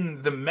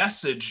getting the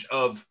message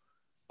of,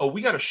 oh,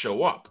 we got to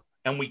show up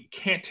and we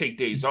can't take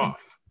days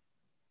off.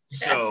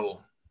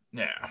 So,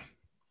 yeah.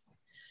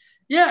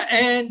 Yeah.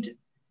 And,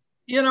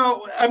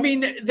 I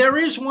mean, there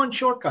is one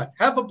shortcut.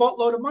 Have a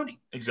boatload of money.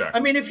 Exactly.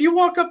 I mean, if you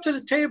walk up to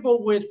the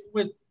table with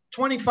 $25,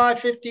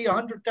 $50,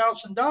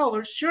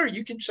 $100,000, sure,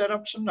 you can set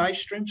up some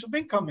nice streams of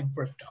income in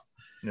crypto.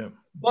 Yeah.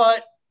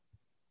 But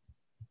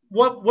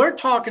what we're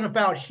talking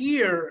about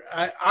here,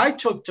 I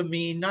took to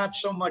mean not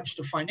so much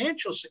the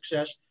financial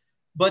success,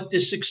 but the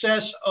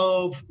success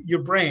of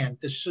your brand,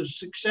 the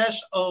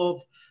success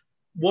of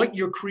what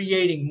you're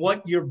creating,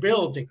 what you're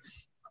building,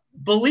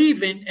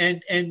 believing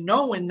and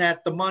knowing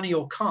that the money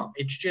will come.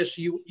 It's just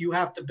you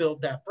have to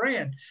build that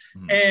brand.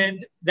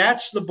 And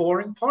that's the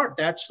boring part.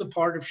 That's the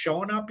part of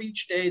showing up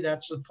each day.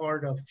 That's the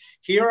part of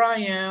here I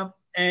am.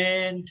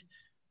 And,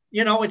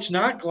 it's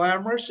not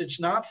glamorous. It's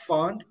not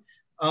fun.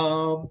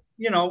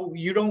 You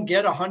don't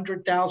get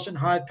 100,000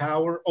 high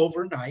power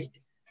overnight.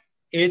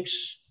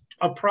 It's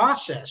a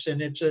process,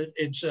 and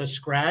it's a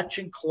scratch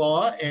and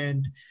claw,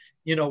 and,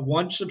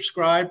 one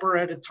subscriber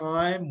at a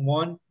time,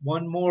 one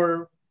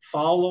more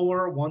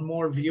follower, one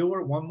more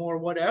viewer, one more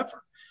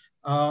whatever.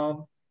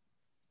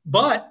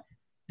 But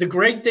the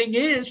great thing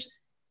is,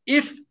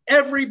 if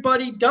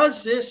everybody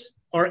does this,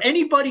 or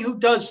anybody who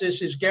does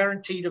this, is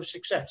guaranteed of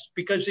success.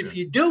 Because if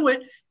you do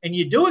it, and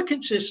you do it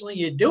consistently,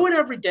 you do it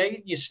every day,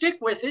 and you stick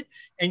with it,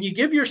 and you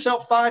give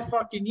yourself 5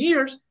 fucking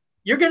years,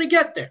 you're going to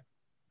get there.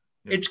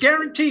 Yeah. It's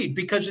guaranteed,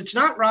 because it's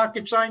not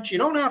rocket science. You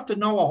don't have to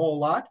know a whole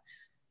lot.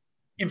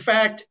 In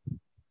fact,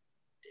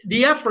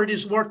 the effort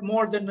is worth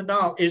more than the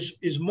knowledge,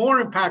 is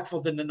more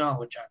impactful than the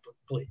knowledge, I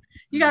believe.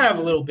 You got to have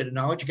a little bit of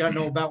knowledge. You got to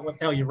know about what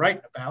the hell you're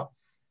writing about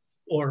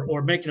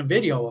or making a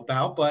video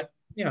about. But,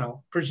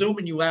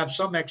 presuming you have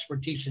some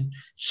expertise in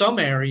some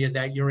area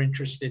that you're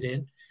interested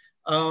in,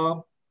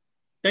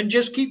 then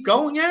just keep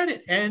going at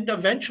it, and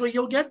eventually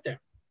you'll get there.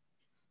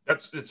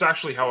 It's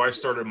actually how I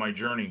started my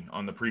journey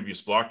on the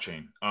previous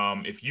blockchain.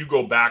 If you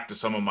go back to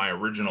some of my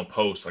original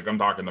posts, like I'm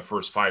talking the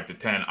first 5 to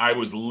 10, I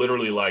was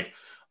literally like,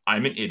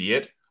 I'm an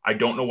idiot. I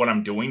don't know what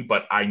I'm doing,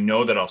 but I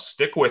know that I'll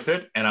stick with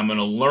it and I'm going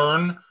to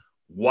learn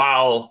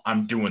while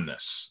I'm doing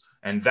this.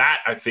 And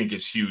that I think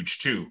is huge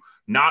too.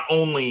 Not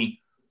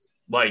only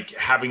like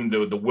having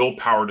the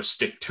willpower to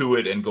stick to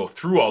it and go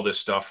through all this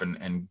stuff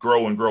and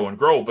grow and grow and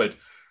grow, but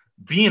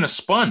being a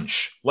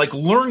sponge, like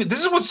learning.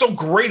 This is what's so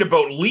great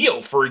about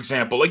Leo, for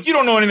example. Like, you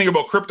don't know anything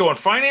about crypto and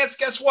finance.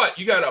 Guess what?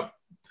 You got a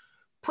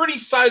pretty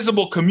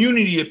sizable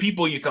community of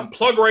people you can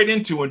plug right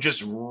into and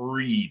just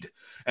read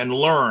and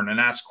learn and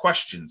ask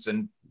questions.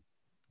 And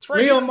it's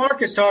right Leo here.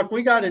 Market Talk,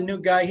 we got a new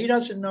guy. He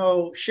doesn't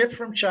know shit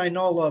from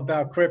Chinola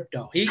about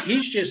crypto.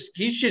 He's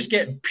just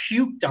getting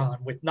puked on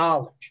with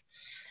knowledge.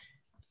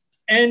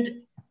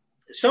 And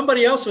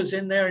somebody else was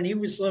in there, and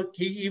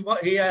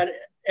he had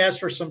asked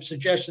for some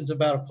suggestions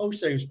about a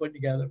post that he was putting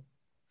together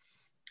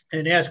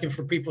and asking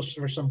for people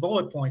for some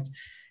bullet points.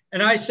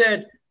 And I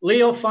said,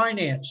 Leo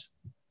Finance,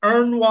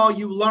 earn while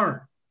you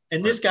learn.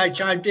 And this guy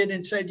chimed in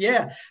and said,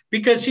 yeah,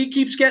 because he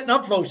keeps getting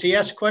upvotes. He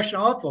asks a question,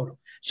 I'll upvote him.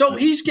 So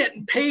he's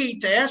getting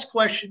paid to ask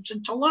questions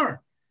and to learn.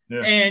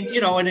 Yeah. And,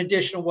 in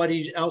addition to what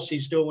else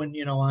he's doing,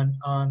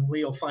 on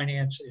Leo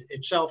Finance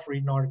itself,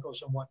 reading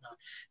articles and whatnot.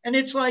 And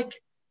it's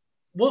like,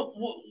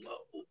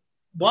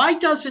 why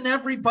doesn't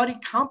everybody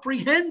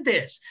comprehend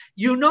this?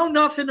 You know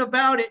nothing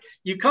about it.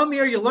 You come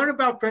here, you learn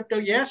about crypto,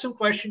 you ask some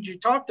questions, you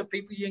talk to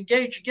people, you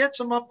engage, you get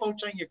some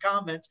upvotes on your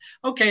comments.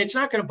 Okay, it's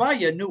not going to buy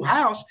you a new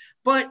house,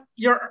 but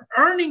you're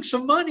earning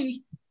some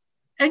money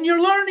and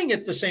you're learning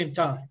at the same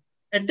time.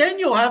 And then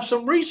you'll have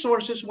some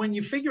resources when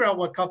you figure out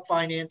what Cup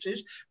Finance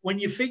is, when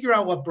you figure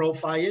out what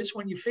BroFi is,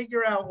 when you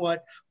figure out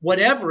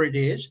whatever it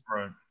is,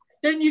 right.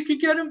 Then you can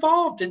get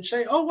involved and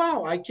say, oh,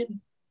 wow, I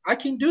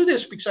can do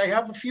this because I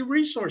have a few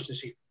resources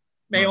here.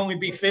 May only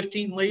be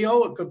 15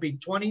 Leo, it could be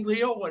 20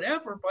 Leo,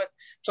 whatever. But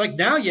it's like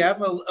now you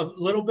have a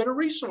little bit of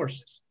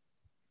resources.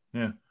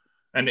 Yeah,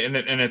 and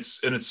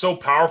it's so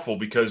powerful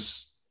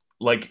because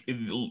like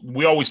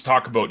we always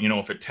talk about,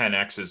 if it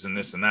 10x's and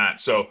this and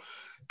that. So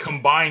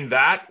combine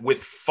that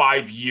with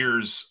 5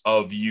 years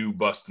of you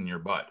busting your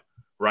butt,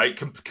 right?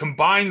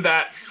 Combine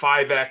that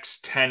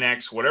 5x,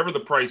 10x, whatever the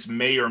price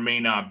may or may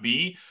not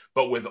be,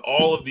 but with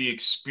all of the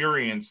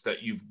experience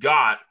that you've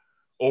got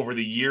over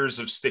the years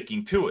of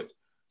sticking to it,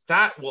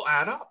 that will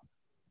add up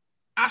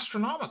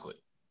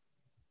astronomically.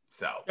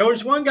 So there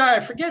was one guy, I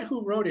forget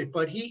who wrote it,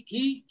 but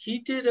he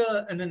did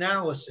an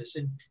analysis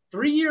in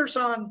 3 years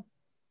on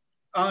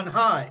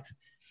Hive,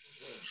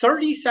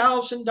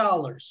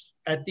 $30,000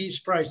 at these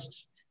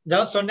prices.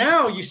 Now, so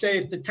now you say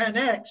if the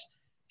 10x,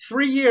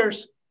 3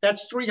 years,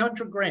 that's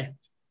 $300,000.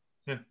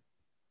 Yeah.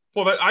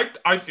 Well,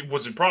 I think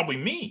was it probably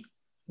me?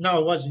 No,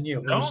 it wasn't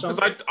you. No, because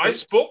I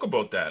spoke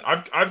about that.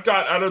 I've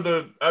got out of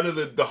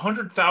the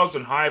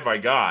 100,000 Hive I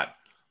got,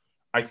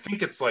 I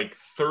think it's like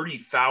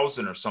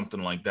 30,000 or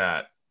something like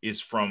that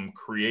is from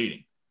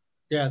creating.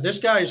 Yeah, this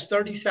guy is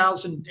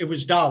 30,000. It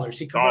was dollars.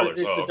 He converted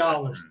it to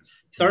dollars.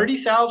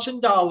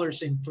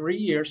 $30,000 in 3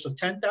 years, so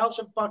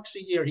 $10,000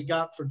 a year he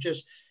got for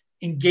just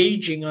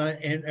engaging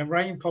and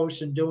writing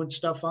posts and doing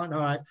stuff on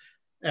Hive.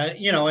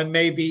 And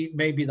maybe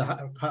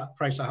the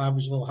price of Hive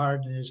was a little higher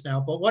than it is now,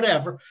 but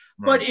whatever.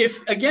 Right. But if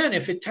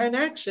it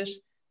 10x's,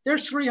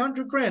 there's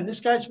 $300,000. This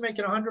guy's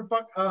making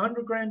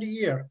 $100,000 a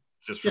year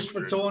just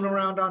for tooling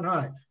around on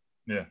Hive.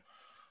 Yeah.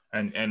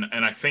 And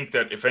I think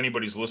that if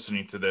anybody's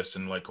listening to this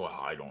and like, well,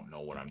 I don't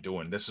know what I'm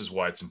doing, this is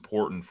why it's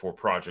important for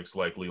projects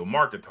like Leo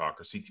Market Talk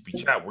or CTP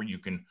Chat, where you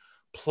can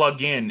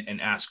plug in and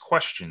ask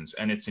questions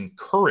and it's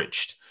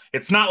encouraged.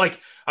 It's not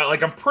like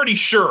I'm pretty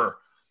sure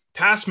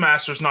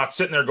Taskmaster's not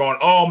sitting there going,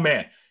 oh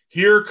man,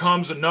 here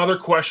comes another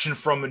question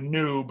from a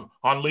noob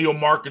on Leo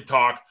Market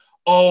Talk.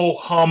 Oh,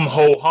 hum,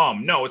 ho,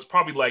 hum. No, it's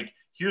probably like,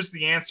 here's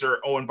the answer.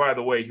 Oh, and by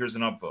the way, here's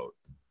an upvote.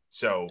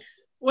 So.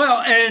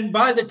 Well, and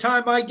by the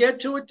time I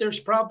get to it, there's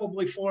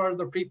probably 4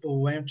 other people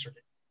who answered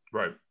it.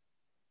 Right.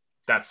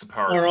 That's the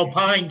power. Or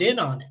opined in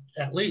on it,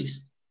 at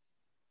least.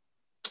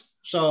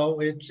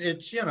 So it's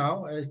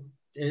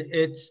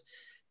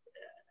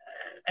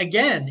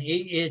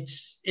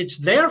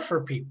there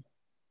for people.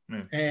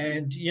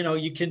 And,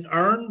 you can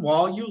earn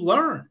while you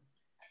learn,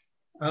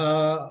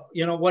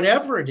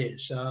 whatever it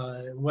is,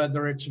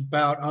 whether it's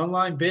about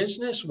online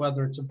business,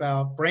 whether it's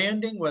about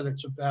branding, whether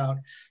it's about,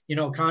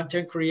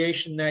 content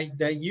creation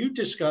that you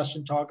discuss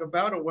and talk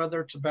about, or whether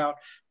it's about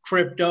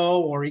crypto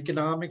or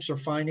economics or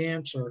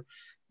finance or,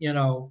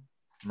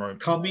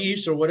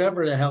 cummies or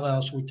whatever the hell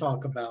else we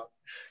talk about.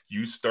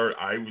 You start.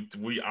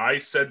 I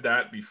said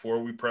that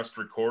before we pressed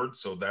record,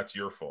 so that's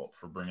your fault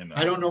for bringing that.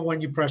 I don't know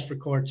when you pressed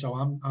record, so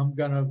I'm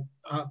gonna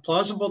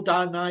plausible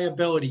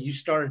deniability. You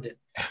started it.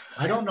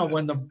 I don't know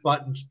when the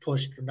button's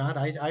pushed or not.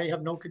 I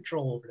have no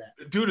control over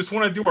that. Dude, it's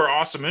when I do our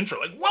awesome intro,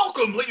 like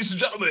 "Welcome, ladies and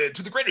gentlemen,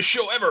 to the greatest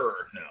show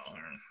ever."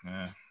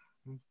 No,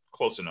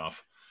 close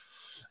enough.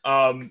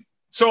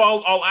 So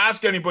I'll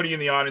ask anybody in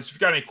the audience if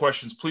you've got any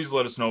questions, please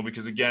let us know,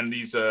 because again,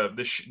 these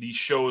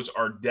shows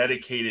are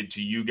dedicated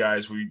to you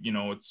guys. We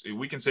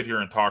can sit here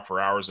and talk for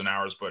hours and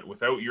hours, but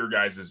without your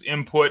guys'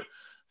 input,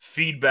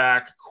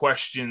 feedback,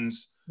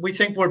 questions, we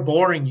think we're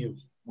boring you.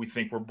 we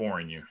think we're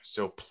boring you.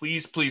 So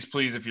please, please,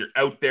 please, if you're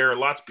out there,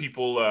 lots of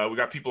people, we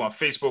got people on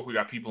Facebook, we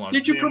got people on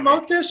Did you Vimeo.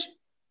 promote this?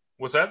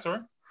 What's that,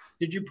 sorry?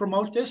 Did you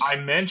promote this? I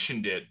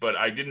mentioned it, but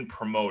I didn't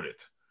promote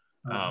it.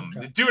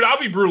 Okay. Dude, I'll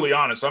be brutally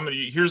honest.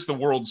 Here's the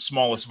world's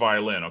smallest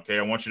violin. Okay.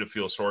 I want you to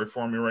feel sorry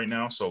for me right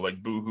now. So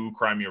like, boo-hoo,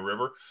 cry me a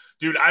river.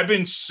 Dude, I've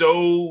been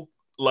so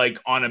like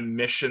on a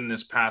mission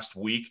this past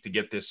week to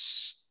get this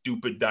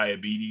stupid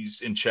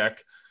diabetes in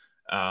check.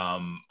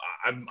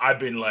 I've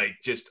been like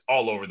just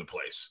all over the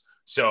place.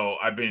 So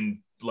I've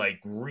been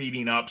like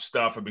reading up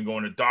stuff. I've been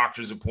going to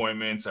doctor's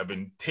appointments. I've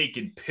been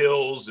taking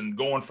pills and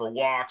going for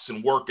walks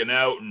and working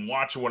out and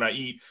watching what I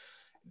eat.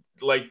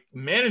 Like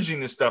managing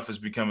this stuff is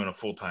becoming a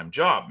full-time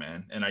job,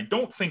 man. And I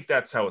don't think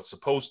that's how it's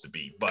supposed to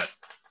be. But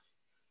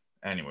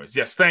anyways,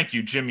 yes, thank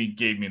you. Jimmy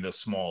gave me the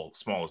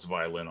smallest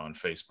violin on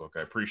Facebook.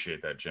 I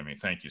appreciate that, Jimmy.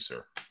 Thank you,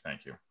 sir.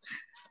 Thank you.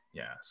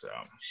 Yeah, so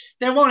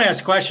they won't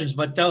ask questions,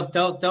 but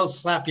they'll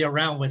slap you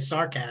around with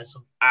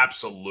sarcasm.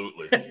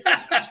 Absolutely.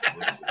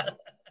 Absolutely.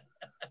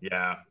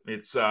 Yeah,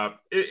 it's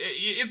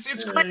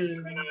crazy.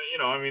 You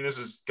know, I mean, this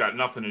has got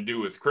nothing to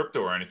do with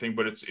crypto or anything,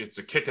 but it's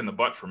a kick in the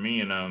butt for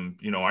me. And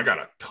you know, I got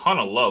a ton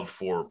of love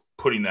for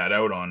putting that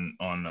out on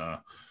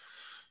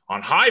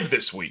Hive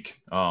this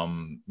week.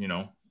 You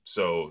know,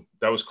 so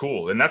that was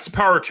cool, and that's the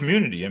power of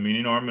community. I mean,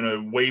 you know, I'm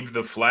gonna wave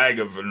the flag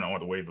of, I don't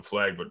want to wave the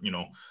flag, but you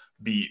know,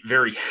 be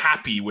very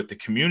happy with the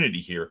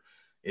community here.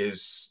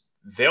 Is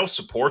they'll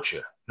support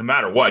you. No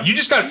matter what, you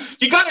just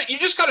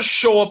gotta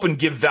show up and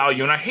give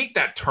value. And I hate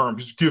that term,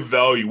 just give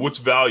value. What's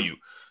value?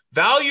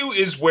 Value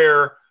is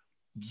where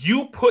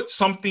you put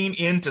something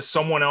into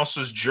someone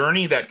else's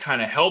journey that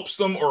kind of helps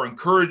them or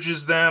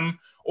encourages them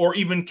or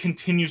even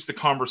continues the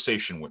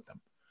conversation with them.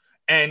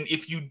 And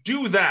if you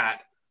do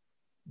that,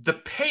 the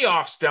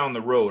payoffs down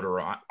the road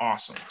are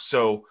awesome.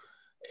 So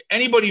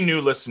anybody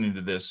new listening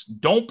to this,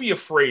 don't be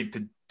afraid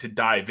to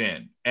dive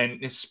in.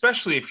 And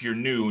especially if you're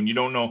new and you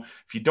don't know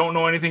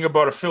anything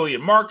about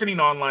affiliate marketing,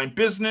 online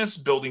business,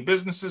 building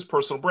businesses,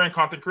 personal brand,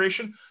 content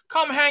creation,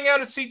 come hang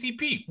out at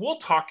CTP. We'll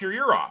talk your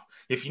ear off.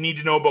 If you need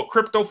to know about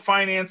crypto,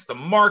 finance, the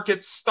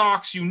markets,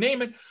 stocks, you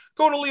name it,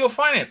 go to Leo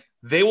Finance.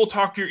 They will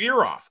talk your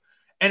ear off.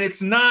 And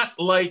it's not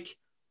like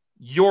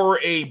you're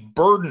a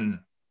burden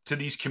to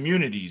these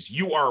communities.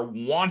 You are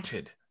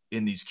wanted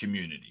in these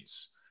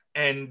communities.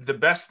 And the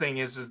best thing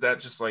is that,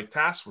 just like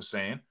Tass was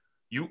saying,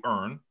 you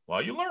earn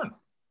while you learn.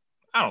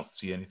 I don't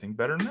see anything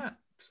better than that.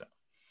 So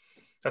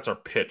that's our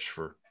pitch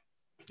for,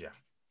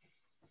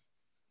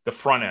 the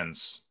front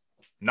ends,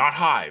 not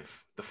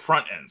Hive, the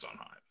front ends on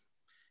Hive.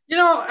 You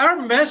know, our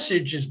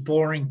message is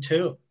boring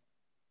too.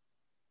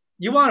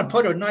 You want to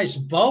put a nice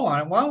bow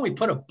on it? Why don't we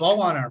put a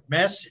bow on our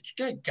message?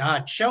 Good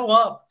God, show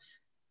up,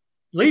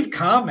 leave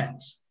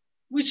comments.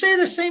 We say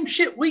the same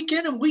shit week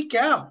in and week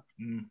out.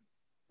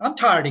 I'm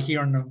tired of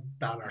hearing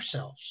about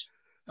ourselves.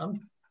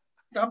 I'm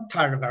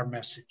tired of our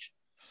message.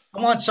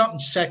 I want something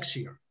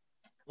sexier.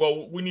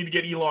 Well, we need to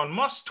get Elon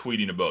Musk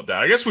tweeting about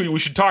that. I guess we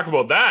should talk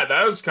about that.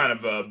 That was kind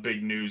of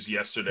big news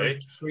yesterday.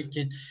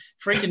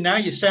 Freaking now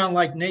you sound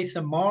like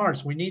Nathan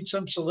Mars. We need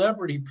some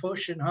celebrity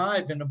pushing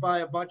Hive and to buy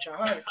a bunch of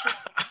Hive.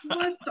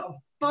 What the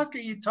fuck are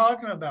you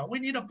talking about? We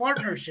need a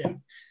partnership.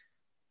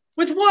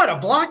 With what? A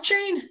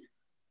blockchain?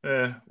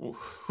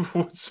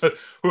 Let's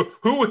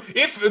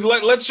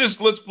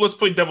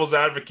play devil's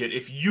advocate.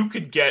 If you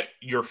could get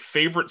your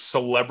favorite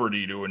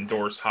celebrity to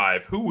endorse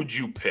Hive, who would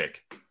you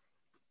pick?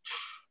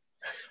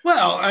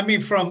 Well, I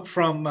mean,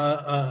 from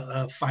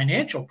a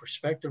financial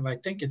perspective, I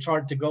think it's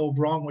hard to go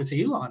wrong with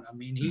Elon. I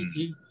mean,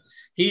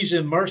 he's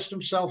immersed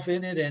himself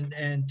in it,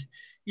 and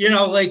you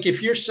know, like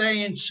if you're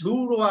saying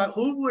who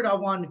would I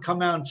want to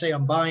come out and say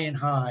I'm buying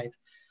Hive?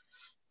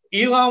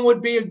 Elon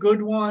would be a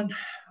good one.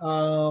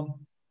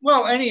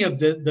 Well, any of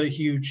the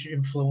huge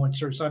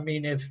influencers. I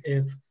mean,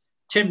 if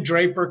Tim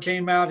Draper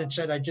came out and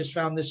said, I just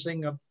found this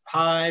thing of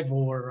Hive,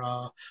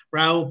 or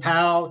Raoul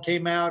Pal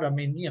came out, I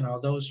mean, you know,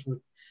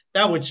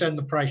 that would send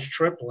the price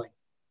tripling.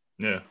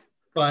 Yeah.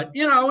 But,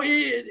 you know,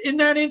 in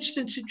that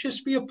instance, it'd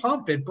just be a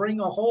pump. It'd bring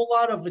a whole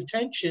lot of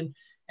attention.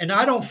 And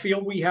I don't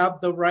feel we have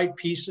the right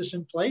pieces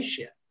in place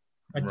yet.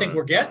 I think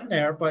we're getting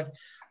there, but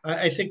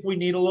I think we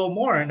need a little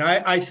more. And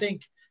I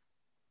think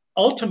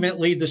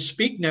ultimately the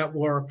Speak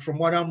Network, from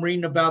what I'm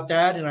reading about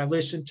that, and I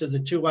listened to the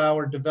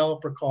 2-hour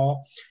developer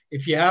call.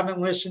 If you haven't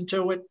listened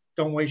to it,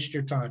 don't waste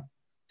your time.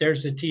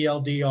 There's the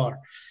TLDR.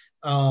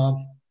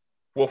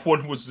 What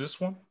one was this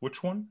one?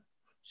 Which one?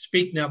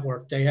 Speak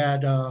Network. They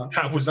had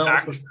that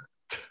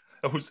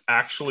was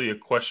actually a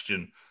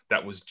question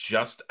that was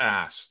just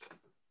asked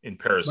in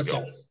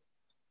Periscope.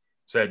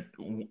 Said,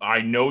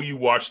 I know you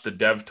watched the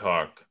Dev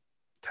Talk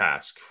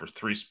task for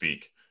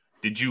 3Speak.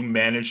 Did you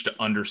manage to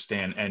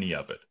understand any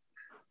of it?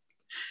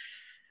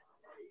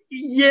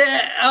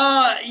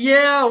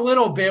 Yeah, a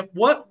little bit.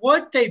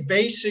 What they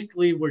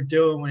basically were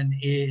doing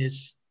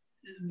is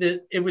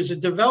that it was a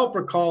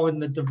developer call, and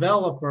the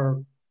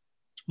developer,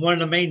 one of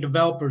the main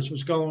developers,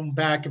 was going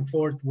back and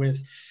forth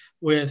with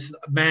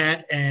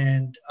Matt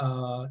and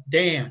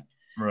Dan.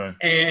 Right.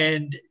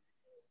 And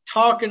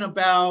talking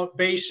about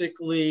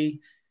basically,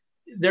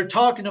 they're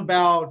talking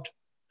about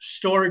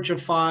storage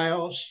of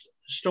files,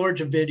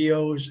 storage of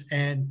videos,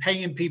 and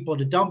paying people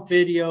to dump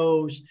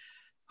videos.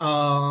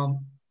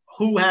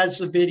 Who has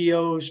the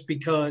videos?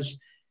 Because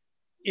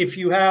if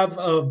you have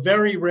a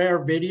very rare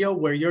video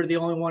where you're the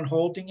only one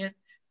holding it,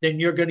 then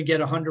you're going to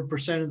get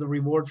 100% of the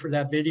reward for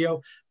that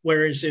video.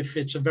 Whereas if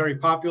it's a very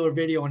popular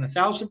video and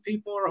 1,000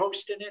 people are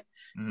hosting it,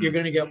 you're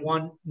going to get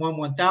one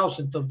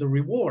 1,000th of the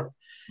reward.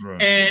 Right.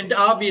 And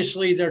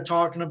obviously they're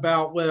talking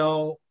about,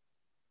 well,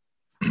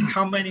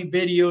 how many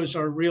videos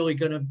are really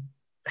going to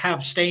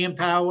have staying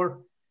power?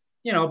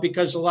 You know,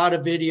 because a lot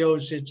of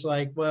videos, it's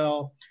like,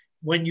 well,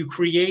 when you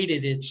create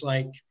it, it's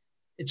like,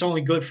 it's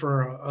only good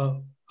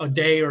for a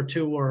day or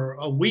two or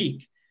a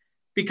week.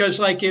 Because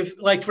like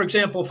for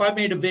example, if I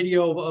made a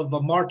video of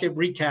a market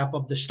recap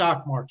of the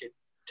stock market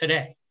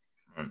today,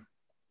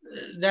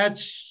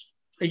 that's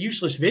a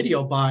useless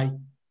video by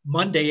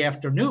Monday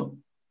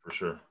afternoon. For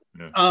sure.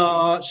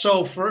 Yeah.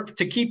 So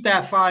to keep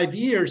that 5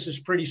 years is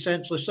pretty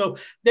senseless. So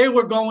they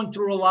were going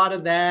through a lot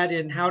of that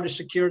and how to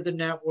secure the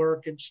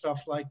network and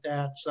stuff like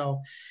that. So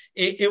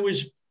it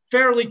was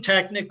fairly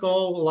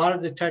technical. A lot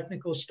of the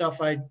technical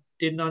stuff I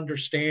didn't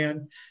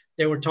understand.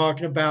 They were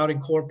talking about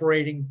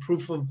incorporating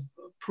proof of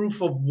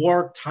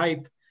work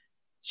type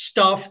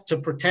stuff to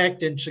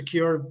protect and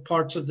secure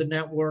parts of the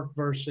network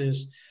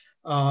versus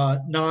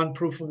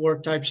non-proof of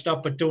work type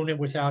stuff, but doing it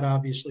without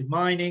obviously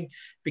mining,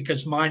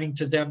 because mining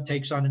to them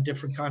takes on a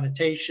different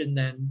connotation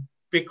than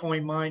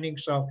Bitcoin mining.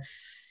 So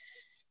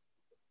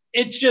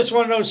it's just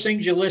one of those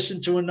things, you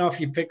listen to enough,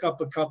 you pick up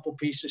a couple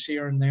pieces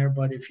here and there,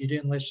 but if you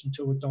didn't listen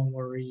to it, don't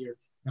worry, you're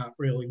not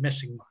really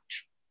missing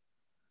much.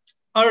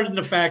 Other than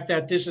the fact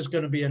that this is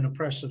going to be an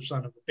oppressive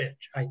son of a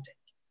bitch, I think.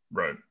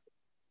 Right.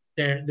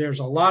 There's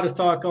a lot of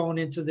thought going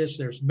into this.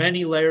 There's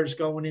many layers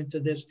going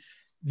into this.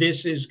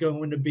 This is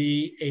going to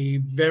be a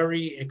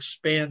very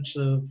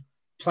expansive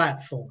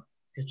platform.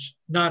 It's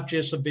not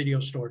just a video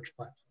storage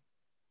platform.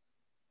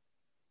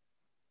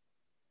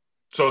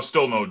 So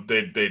still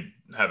they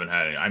haven't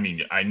had any. I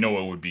mean, I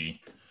know it would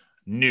be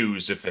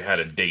news if they had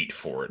a date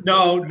for it.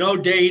 No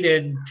date.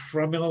 And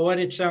from what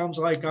it sounds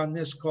like on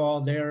this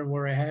call,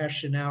 we're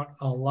hashing out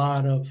a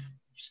lot of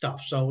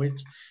stuff. So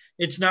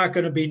it's not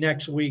going to be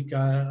next week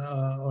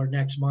or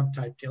next month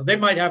type deal. They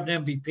might have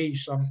an MVP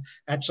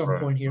at some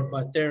point here,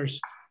 but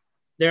there's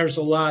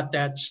a lot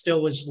that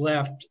still is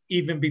left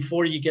even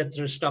before you get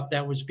to the stuff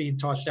that was being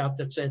tossed out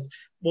that says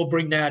we'll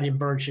bring that in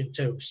version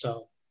 2.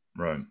 So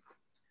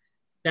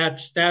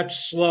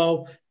that's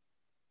slow.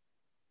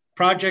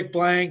 Project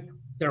Blank,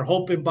 they're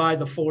hoping by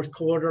the fourth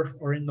quarter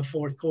or in the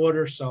fourth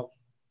quarter. So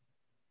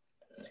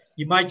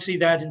you might see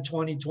that in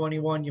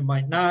 2021. You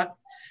might not.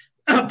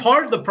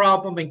 Part of the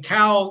problem, and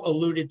Cal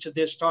alluded to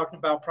this talking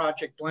about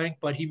Project Blank,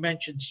 but he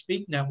mentioned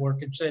Speak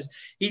Network and says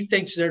he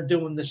thinks they're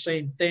doing the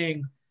same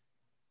thing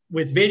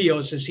with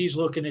videos as he's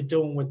looking at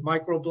doing with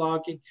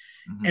microblogging.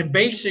 And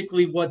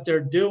basically what they're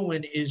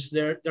doing is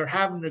they're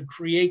having to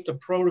create the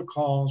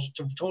protocols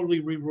to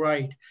totally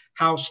rewrite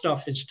how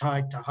stuff is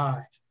tied to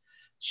Hive.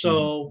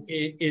 So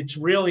it's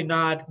really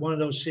not one of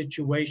those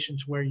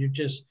situations where you're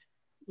just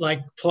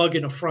like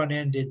plugging a front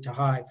end into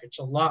Hive. It's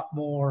a lot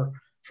more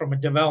from a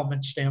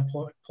development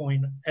standpoint.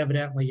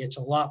 Evidently, it's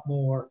a lot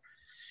more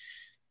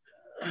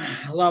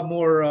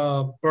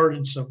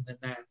burdensome than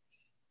that.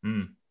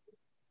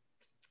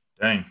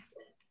 Dang,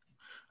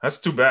 that's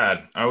too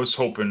bad. I was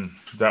hoping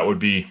that would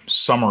be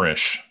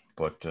summerish,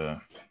 but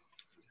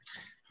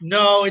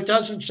no, it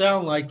doesn't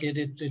sound like it.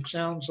 It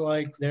sounds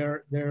like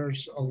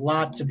there's a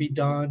lot to be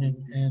done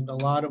and a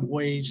lot of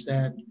ways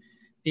that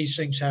these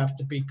things have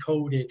to be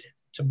coded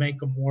to make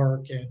them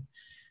work. And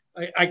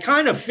I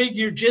kind of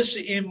figured, just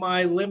in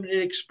my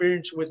limited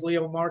experience with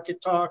Leo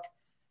Market Talk,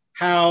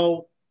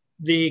 how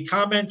the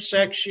comment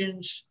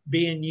sections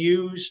being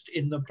used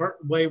in the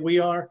way we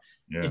are,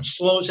 it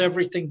slows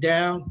everything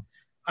down.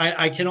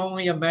 I can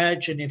only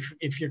imagine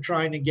if you're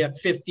trying to get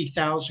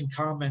 50,000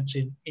 comments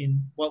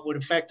in what would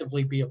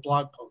effectively be a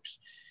blog post,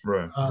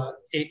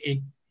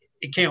 it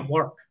can't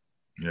work.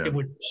 It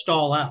would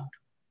stall out.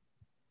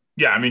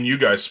 Yeah, I mean, you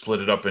guys split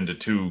it up into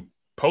 2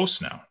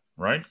 posts now,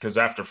 right? Because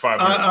after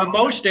 500, on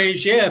most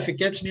days, if it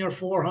gets near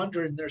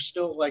 400 and there's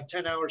still like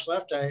 10 hours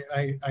left,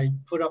 I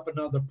put up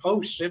another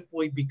post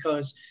simply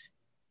because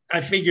I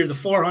figure the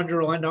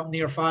 400 will end up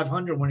near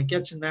 500. When it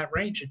gets in that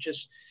range,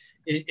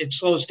 it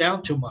slows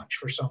down too much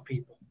for some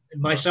people, and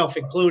myself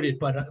included.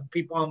 But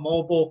people on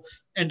mobile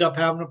end up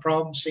having a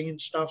problem seeing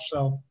stuff.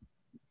 So,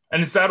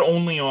 and is that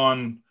only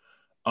on,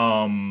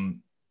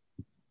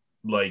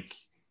 like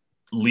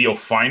Leo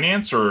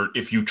Finance, or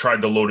if you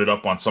tried to load it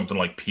up on something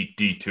like Peak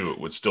D too, it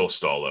would still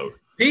stall out?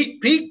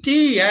 Peak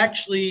D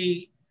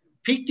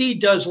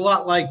does a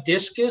lot like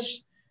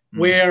Discus,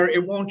 where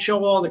it won't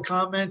show all the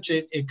comments.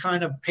 It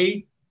kind of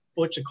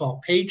what's it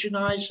called,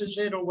 paginizes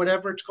it or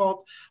whatever it's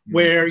called,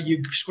 where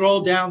you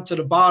scroll down to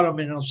the bottom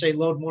and it'll say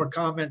load more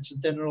comments,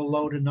 and then it'll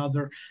load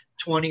another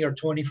 20 or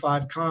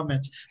 25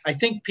 comments. I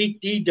think Peak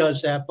D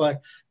does that,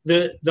 but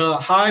the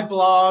Hive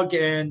blog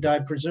and I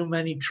presume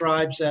any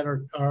tribes that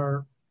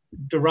are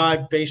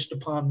derived based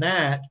upon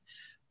that,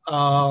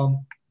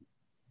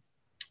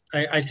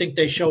 I think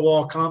they show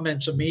all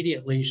comments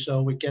immediately,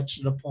 so it gets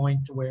to the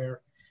point where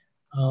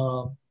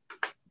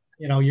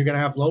you're going to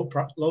have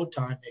load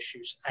time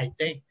issues, I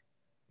think.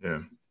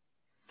 Yeah.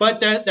 But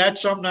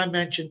that's something I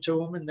mentioned to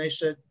them, and they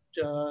said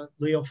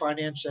Leo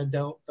Finance said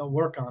they'll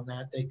work on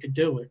that. They could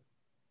do it.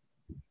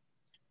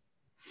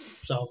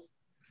 So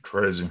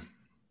crazy.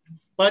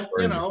 But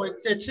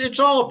it's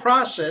all a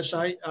process.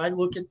 I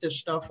look at this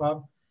stuff.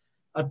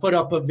 I put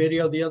up a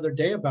video the other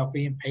day about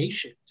being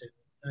patient.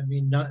 I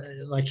mean,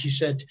 like you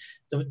said,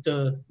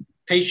 the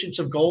patience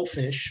of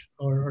goldfish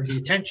or the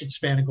attention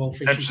span of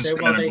goldfish. You say,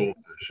 well,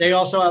 they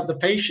also have the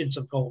patience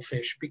of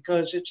goldfish,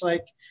 because it's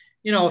like,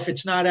 if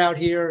it's not out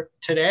here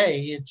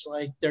today, it's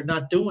like they're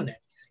not doing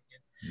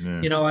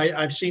anything. Yeah.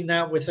 I've seen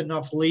that with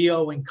enough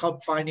Leo and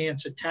Cub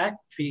Finance attack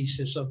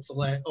pieces over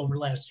the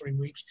last 3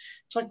 weeks.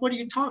 It's like, what are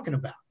you talking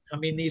about? I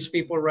mean, these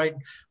people are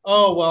writing,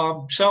 oh,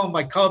 well, I'm selling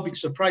my Cub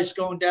because the price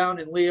going down,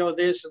 and Leo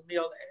this and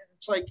Leo that.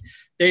 It's like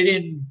they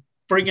didn't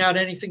bring out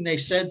anything they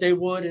said they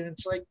would. And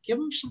it's like, give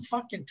them some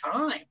fucking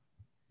time.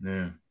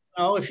 Yeah.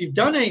 If you've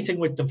done anything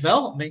with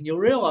development, you'll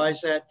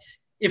realize that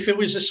if it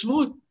was a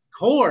smooth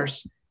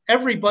course,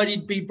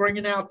 everybody'd be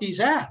bringing out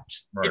these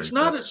apps. Right. It's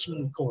not a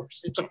smooth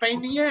course. It's a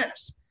pain in the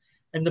ass.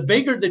 And the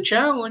bigger the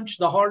challenge,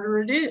 the harder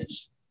it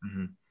is.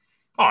 Mm-hmm.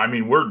 Oh, I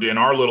mean, we're in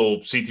our little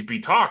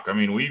CTP talk. I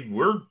mean,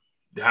 we're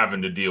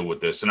having to deal with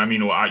this. And I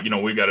mean,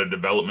 we got a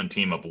development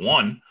team of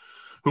one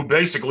who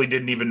basically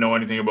didn't even know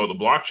anything about the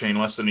blockchain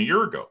less than a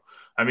year ago.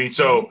 I mean,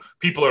 so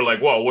people are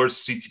like, well, where's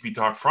CTP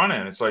Talk front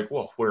end? It's like,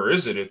 well, where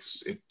is it?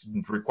 It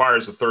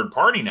requires a third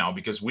party now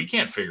because we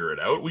can't figure it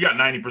out. We got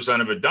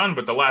 90% of it done,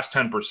 but the last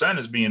 10%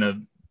 is being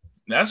an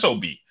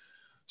SOB.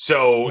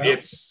 So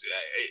it's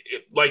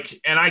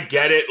like, and I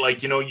get it.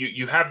 Like,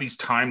 you have these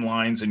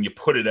timelines and you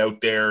put it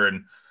out there,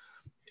 and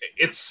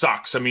it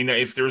sucks. I mean,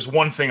 if there's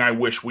one thing I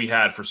wish we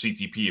had for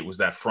CTP, it was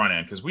that front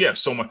end, because we have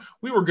so much.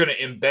 We were going to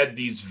embed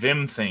these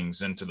Vim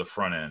things into the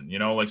front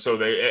end, so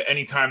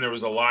anytime there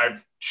was a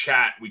live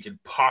chat, we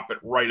could pop it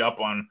right up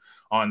on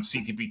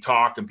CTP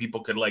Talk, and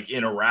people could like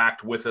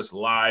interact with us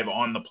live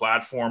on the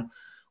platform.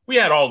 We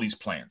had all these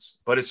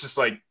plans, but it's just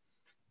like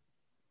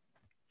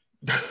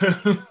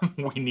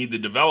we need the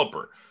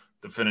developer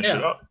to finish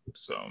it up.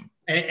 So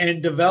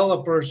and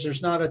developers,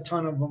 there's not a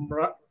ton of them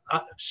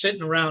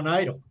sitting around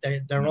idle.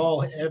 They're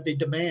all heavy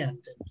demand.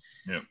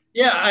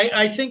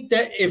 I think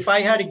that if I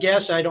had to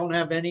guess, I don't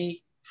have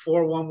any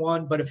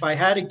 411, but if I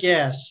had to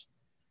guess,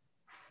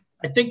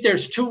 I think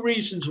there's two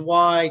reasons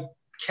why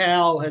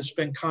Cal has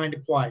been kind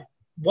of quiet.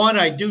 One,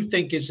 I do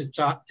think it's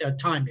a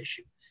time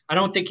issue. I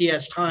don't think he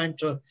has time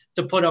to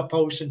put up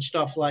posts and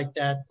stuff like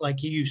that like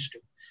he used to.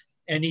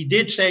 And he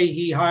did say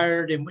he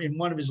hired in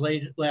one of his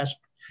last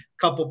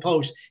couple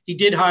posts, he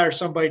did hire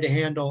somebody to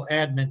handle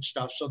admin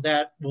stuff, so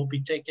that will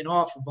be taken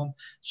off of him,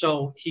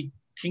 so he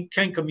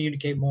can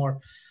communicate more.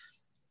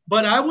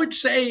 But I would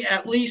say,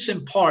 at least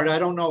in part, I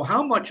don't know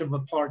how much of a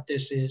part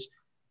this is,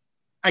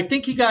 I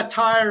think he got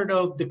tired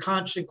of the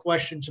constant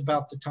questions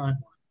about the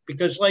timeline,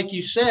 because like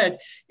you said,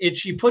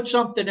 it's you put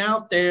something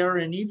out there,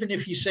 and even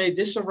if you say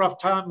this is a rough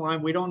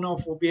timeline, we don't know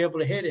if we'll be able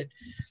to hit it,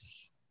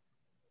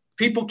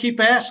 people keep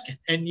asking,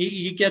 and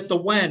you get the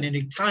when, and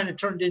it kind of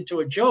turned into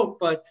a joke,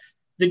 but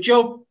the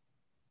joke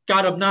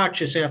got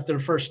obnoxious after the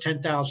first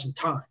 10,000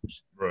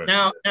 times. Right.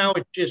 Now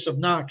it's just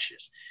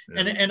obnoxious.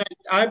 Yeah. And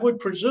I would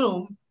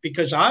presume,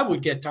 because I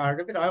would get tired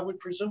of it, I would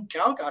presume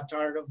Cal got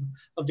tired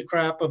of the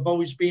crap of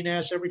always being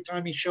asked every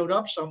time he showed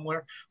up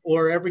somewhere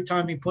or every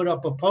time he put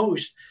up a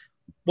post,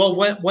 well,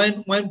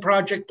 when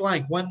Project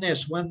Blank, when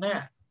this, when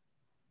that.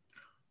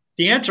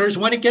 The answer is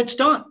when it gets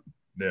done.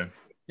 Yeah.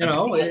 I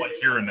don't like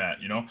hearing that,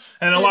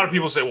 and a lot of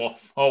people say,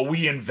 well,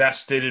 we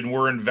invested and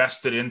we're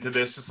invested into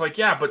this. It's like,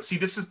 yeah, but see,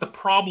 this is the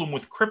problem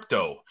with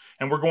crypto.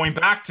 And we're going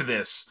back to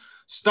this.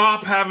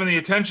 Stop having the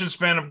attention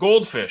span of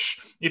goldfish.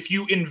 If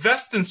you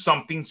invest in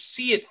something,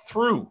 see it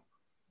through.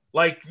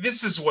 Like,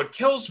 this is what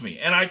kills me.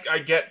 And I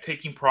get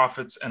taking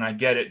profits and I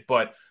get it.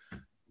 But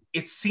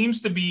it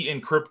seems to be in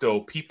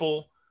crypto,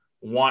 people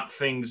want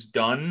things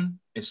done.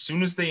 As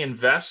soon as they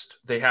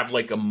invest, they have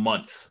like a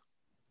month,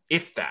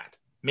 if that.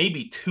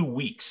 Maybe 2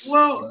 weeks.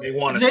 Well, they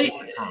want to see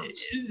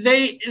returns.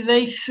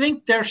 They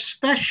think they're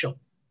special.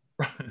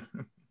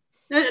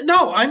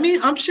 No, I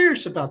mean, I'm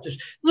serious about this.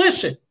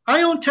 Listen,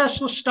 I own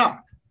Tesla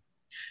stock.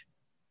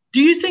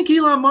 Do you think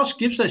Elon Musk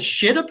gives a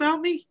shit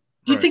about me?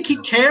 Do you think he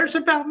cares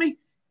about me?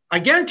 I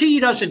guarantee he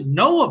doesn't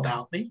know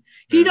about me.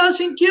 He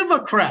doesn't give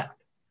a crap.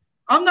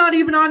 I'm not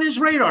even on his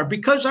radar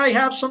because I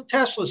have some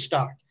Tesla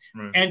stock.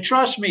 Right. And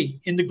trust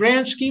me, in the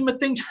grand scheme of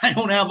things, I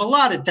don't have a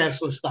lot of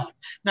Tesla stock.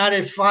 Not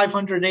at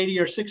 $580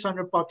 or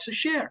 $600 a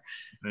share.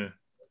 Yeah.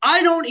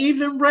 I don't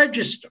even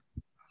register.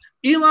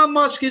 Elon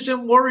Musk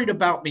isn't worried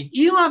about me.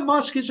 Elon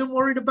Musk isn't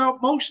worried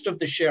about most of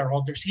the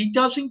shareholders. He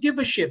doesn't give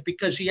a shit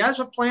because he has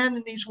a plan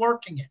and he's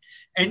working it.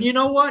 And you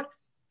know what?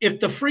 If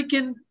the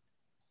freaking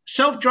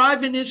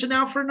self-driving isn't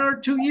out for another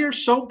 2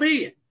 years, so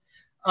be it.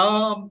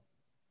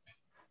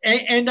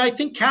 And I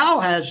think Cal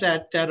has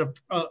that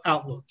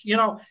outlook. You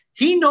know,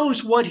 he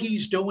knows what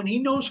he's doing. He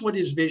knows what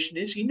his vision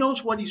is. He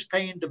knows what he's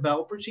paying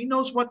developers. He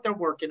knows what they're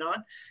working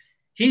on.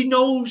 He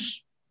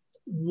knows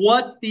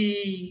what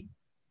the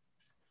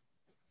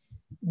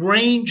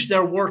range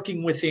they're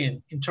working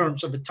within in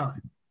terms of a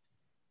time.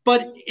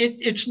 But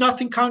it's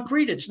nothing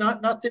concrete. It's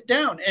not nothing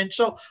down. And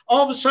so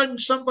all of a sudden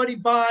somebody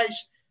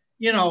buys,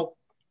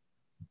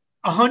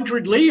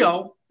 100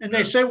 Leo and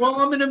they say,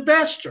 well, I'm an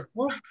investor.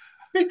 Well,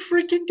 big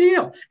freaking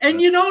deal. And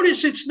you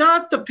notice it's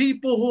not the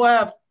people who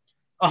have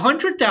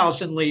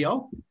 100,000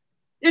 Leo.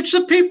 It's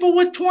the people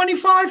with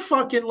 25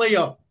 fucking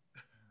Leo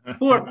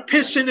who are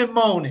pissing and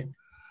moaning.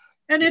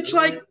 And it's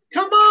like,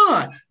 come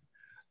on.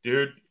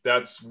 Dude,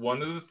 that's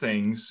one of the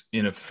things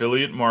in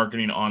affiliate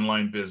marketing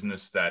online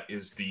business that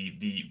is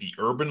the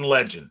urban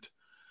legend.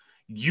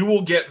 You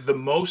will get the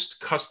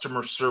most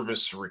customer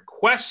service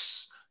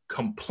requests,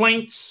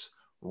 complaints,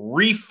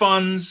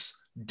 refunds,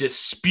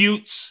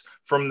 disputes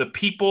from the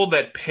people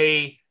that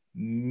pay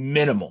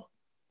minimal.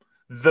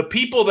 The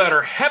people that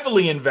are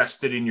heavily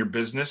invested in your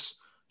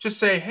business just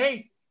say,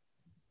 hey,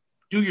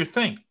 do your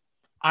thing.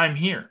 I'm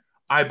here.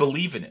 I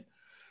believe in it.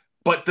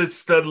 But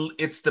it's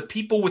the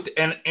people with,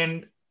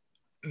 and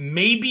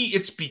maybe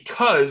it's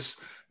because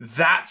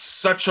that's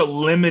such a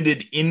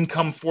limited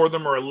income for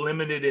them or a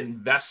limited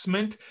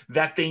investment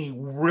that they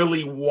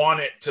really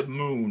want it to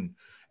moon.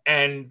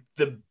 And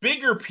the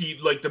bigger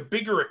people, like the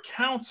bigger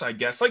accounts, I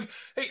guess, like,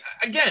 hey,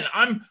 again,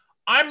 I'm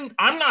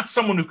not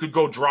someone who could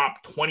go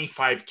drop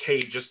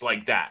 25K just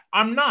like that.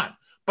 I'm not.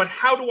 But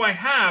how do I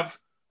have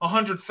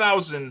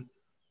 100,000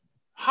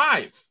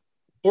 Hive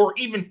or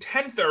even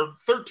 10 or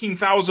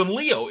 13,000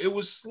 Leo? It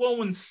was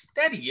slow and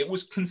steady. It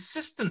was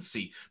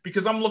consistency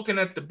because I'm looking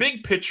at the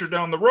big picture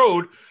down the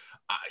road.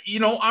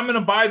 I'm going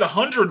to buy the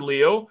 100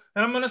 Leo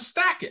and I'm going to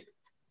stack it.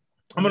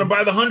 I'm going to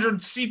buy the 100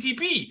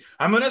 CTP.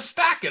 I'm going to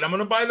stack it. I'm going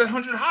to buy the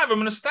 100 Hive. I'm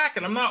going to stack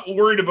it. I'm not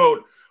worried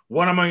about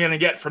what am I going to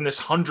get from this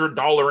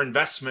 $100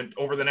 investment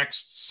over the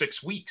next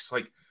 6 weeks,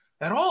 like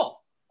at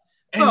all.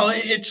 And well,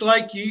 it's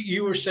like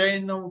you were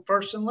saying to a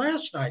person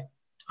last night,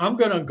 I'm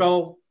going to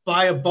go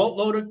buy a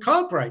boatload of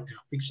Cub right now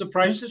because the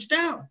price is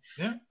down.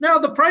 Yeah. Now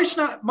the price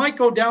might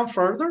go down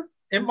further.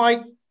 It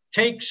might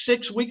take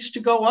 6 weeks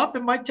to go up.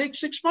 It might take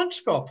 6 months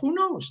to go up. Who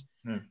knows?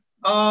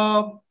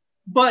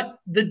 But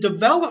the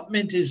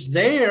development is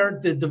there.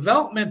 The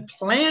development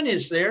plan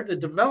is there. The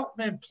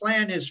development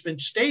plan has been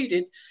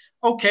stated.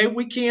 Okay,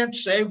 we can't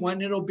say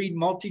when it'll be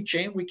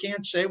multi-chain. We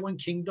can't say when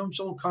kingdoms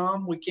will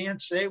come. We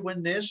can't say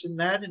when this and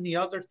that and the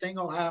other thing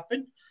will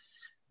happen.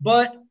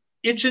 But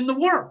it's in the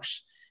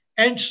works.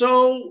 And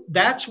so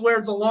that's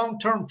where the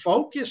long-term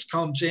focus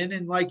comes in.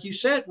 And like you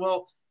said,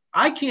 well,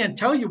 I can't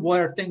tell you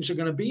where things are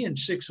going to be in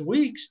 6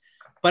 weeks,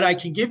 but I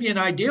can give you an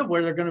idea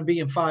where they're going to be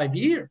in 5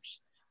 years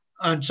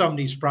on some of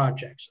these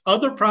projects.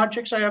 Other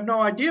projects, I have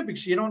no idea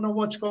because you don't know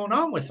what's going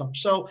on with them.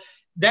 So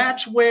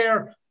that's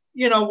where,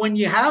 when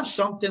you have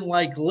something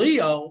like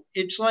Leo,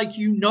 it's like,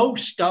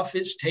 stuff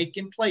is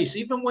taking place.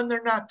 Even when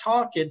they're not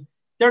talking,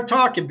 they're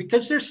talking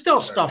because there's still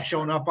stuff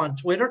showing up on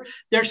Twitter.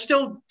 They're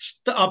still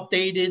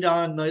updated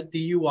on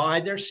the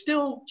UI. There's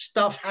still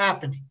stuff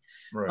happening.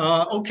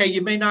 right. Okay,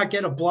 you may not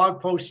get a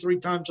blog post 3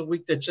 times a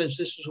week that says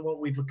this is what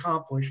we've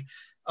accomplished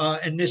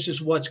and this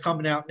is what's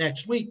coming out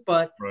next week,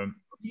 but Right.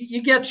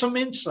 you get some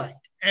insight.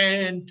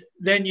 And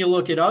then you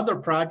look at other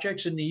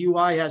projects and the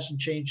UI hasn't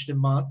changed in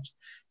months.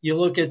 You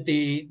look at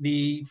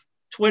the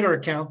Twitter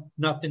account,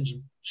 nothing's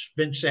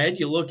been said.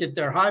 You look at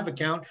their Hive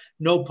account,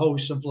 no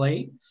posts of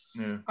late.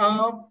 Yeah.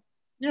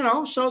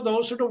 So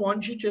those are the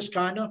ones you just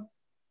kind of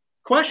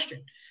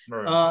question.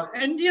 Right.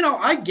 And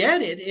I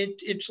get it.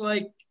 It's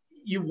like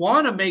you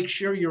want to make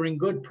sure you're in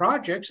good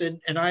projects.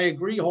 And I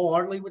agree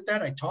wholeheartedly with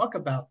that. I talk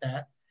about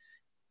that.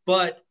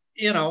 But,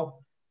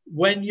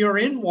 when you're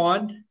in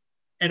one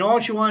and all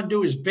you want to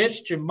do is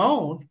bitch and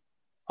moan,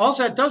 all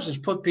that does is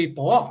put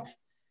people off.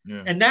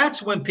 Yeah. And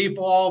that's when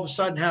people all of a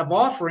sudden have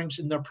offerings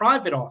in their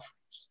private offerings.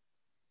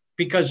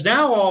 Because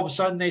now all of a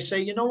sudden they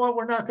say, you know what,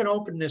 we're not going to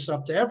open this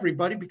up to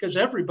everybody because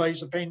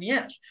everybody's a pain in the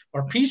ass,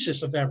 or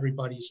pieces of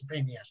everybody's a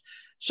pain in the ass.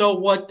 So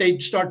what they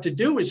start to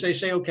do is they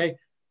say, okay,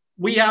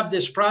 we have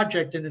this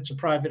project and it's a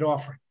private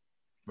offering.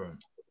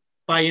 Right.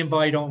 By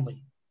invite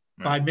only,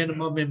 by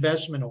minimum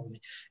investment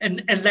only.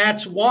 And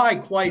that's why,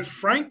 quite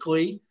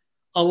frankly,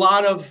 a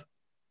lot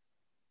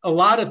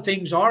of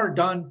things are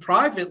done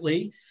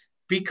privately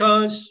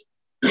because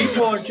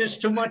people are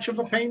just too much of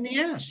a pain in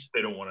the ass.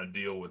 They don't want to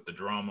deal with the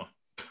drama.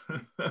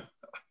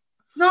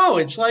 No,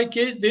 it's like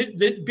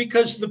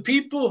because the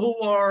people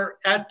who are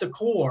at the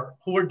core,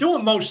 who are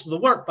doing most of the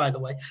work, by the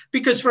way,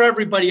 because for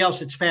everybody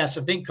else, it's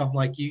passive income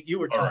like you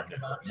were talking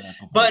about.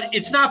 But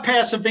it's not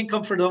passive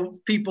income for the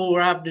people who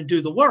are having to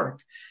do the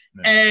work.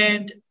 No.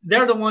 And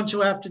they're the ones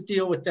who have to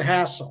deal with the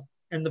hassle.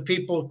 and the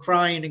people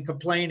crying and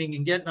complaining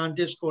and getting on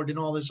Discord and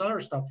all this other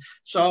stuff.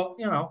 So,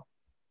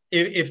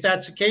 if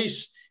that's the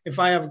case, if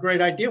I have a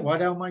great idea, why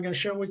the hell am I going to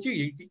share it with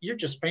you? You're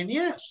just a pain in the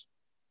ass.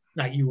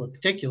 Not you in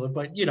particular,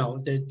 but,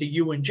 the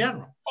you in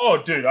general.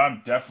 Oh, dude,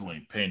 I'm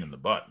definitely a pain in the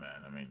butt,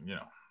 man. I mean,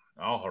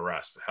 I'll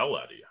harass the hell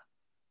out of you.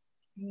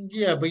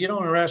 Yeah, but you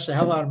don't harass the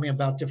hell out of me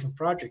about different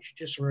projects. You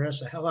just harass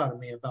the hell out of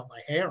me about my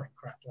hair and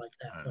crap like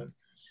that. But,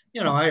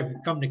 I've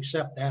come to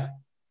accept that.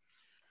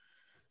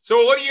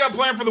 So what do you got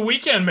planned for the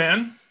weekend,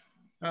 man?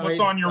 What's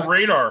on your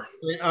radar?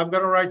 I'm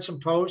going to write some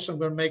posts. I'm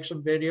going to make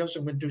some videos.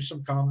 I'm going to do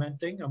some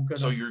commenting.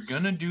 So you're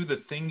going to do the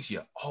things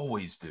you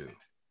always do.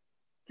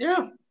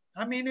 Yeah.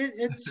 I mean,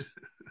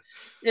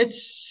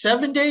 it's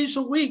 7 days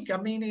a week. I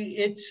mean,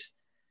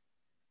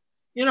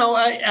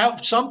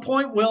 at some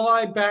point, will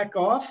I back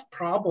off?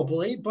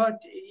 Probably. But,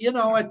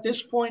 at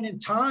this point in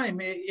time,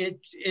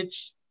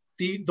 it's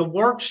the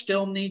work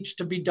still needs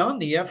to be done.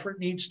 The effort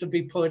needs to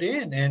be put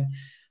in. And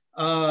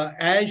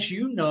as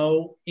you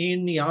know,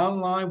 in the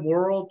online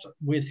world,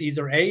 with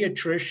either A,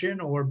 attrition,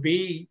 or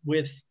B,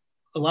 with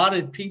a lot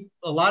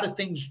of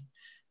things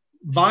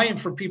vying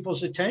for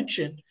people's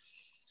attention,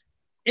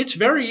 it's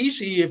very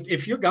easy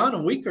if you're gone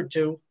a week or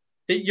two,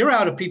 that you're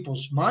out of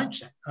people's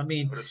mindset. I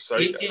mean, what a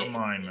sight for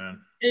mind,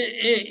 man.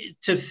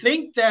 To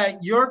think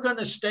that you're going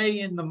to stay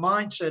in the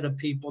mindset of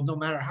people, no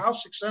matter how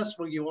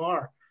successful you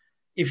are,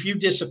 if you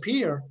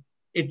disappear,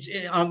 it's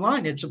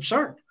online. It's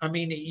absurd. I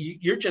mean,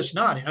 you're just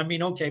not. I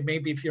mean, okay,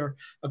 maybe if you're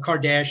a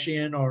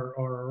Kardashian or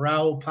a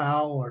Raoul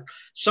Pal or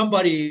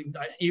somebody,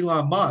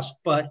 Elon Musk,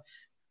 but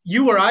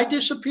you or I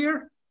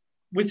disappear,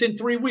 within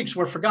 3 weeks,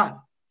 we're forgotten.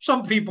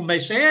 Some people may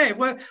say, hey,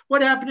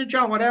 what happened to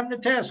John? What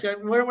happened to Task?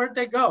 Where'd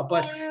they go?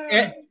 But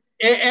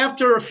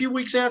after a few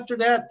weeks after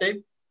that, they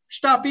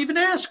stop even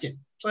asking.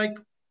 It's like,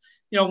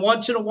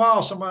 once in a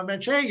while, somebody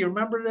mentions, hey, you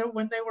remember that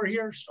when they were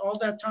here all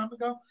that time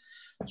ago?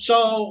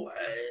 So,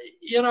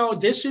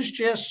 this is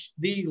just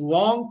the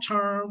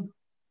long-term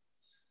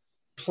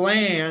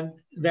plan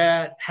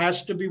that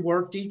has to be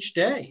worked each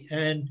day.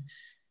 And,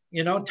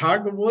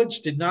 Tiger Woods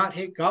did not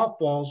hit golf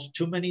balls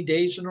too many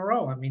days in a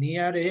row. I mean, he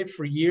had to hit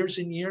for years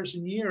and years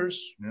and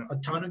years, a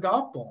ton of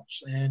golf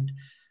balls. And,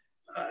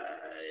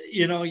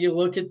 you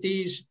look at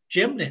these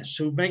gymnasts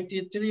who make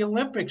it to the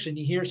Olympics, and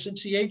you hear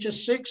since the age of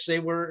 6, they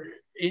were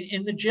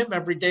in the gym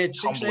every day at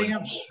 6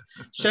 a.m.,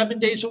 7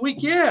 days a week.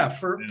 Yeah,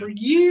 for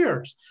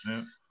years.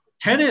 Yeah.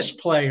 Tennis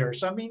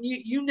players. I mean,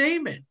 you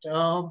name it.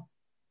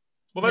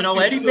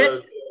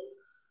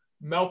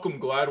 Malcolm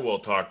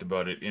Gladwell talked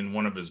about it in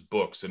one of his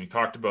books, and he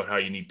talked about how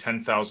you need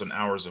 10,000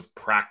 hours of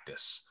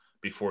practice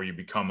before you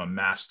become a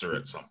master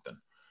at something.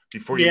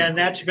 And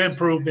that's been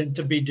proven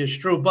to be just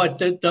true. But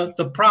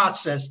the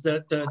process,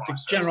 the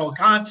general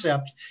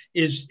concept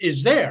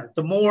is there.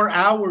 The more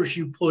hours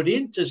you put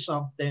into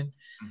something,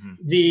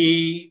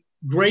 the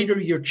greater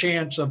your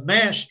chance of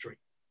mastery.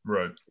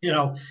 Right.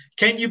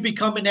 Can you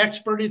become an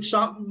expert at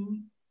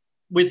something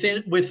with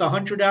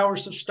 100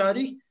 hours of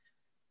study?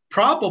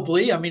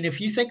 Probably. I mean,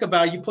 if you think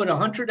about it, you put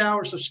 100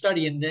 hours of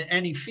study into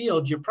any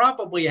field, you're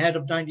probably ahead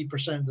of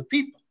 90% of the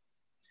people.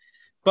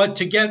 But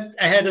to get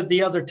ahead of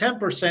the other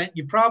 10%,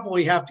 you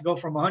probably have to go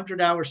from 100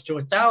 hours to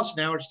 1,000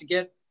 hours to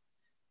get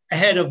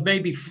ahead of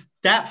maybe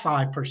that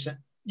 5%,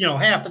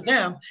 half of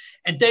them.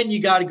 And then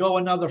you got to go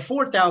another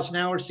 4,000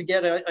 hours to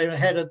get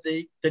ahead of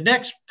the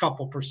next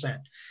couple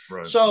percent.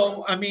 Right.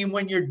 So, I mean,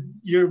 when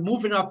you're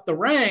moving up the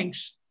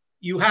ranks,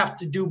 you have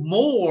to do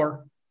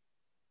more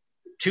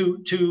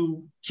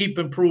to keep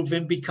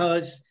improving,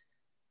 because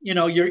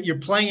you're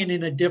playing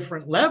in a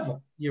different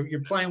level.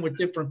 You're playing with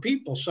different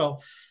people. So,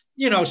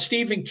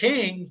 Stephen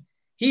King,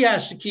 he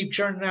has to keep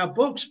churning out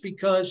books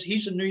because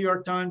he's a New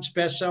York Times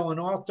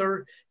bestselling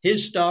author.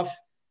 His stuff,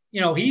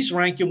 he's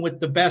ranking with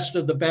the best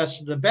of the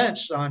best of the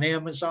best on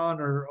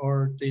Amazon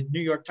or the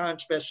New York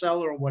Times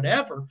bestseller or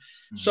whatever.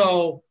 Mm-hmm.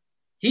 So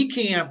he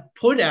can't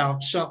put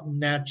out something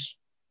that's,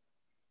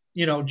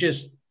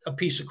 just a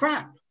piece of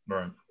crap.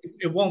 Right.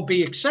 It won't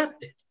be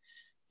accepted,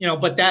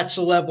 but that's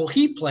the level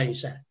he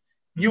plays at.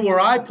 You or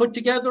I put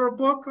together a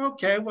book.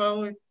 Okay,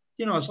 well,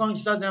 as long as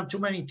it doesn't have too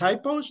many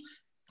typos,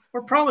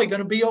 we're probably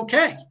going to be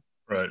okay.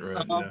 Right.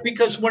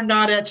 Because we're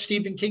not at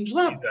Stephen King's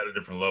level. He's at a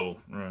different level.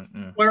 Right.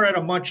 Yeah. We're at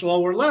a much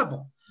lower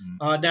level.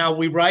 Now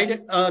we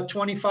write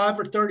 25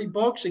 or 30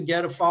 books and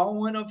get a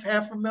following of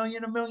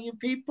 500,000, 1 million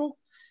people.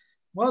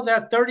 Well,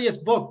 that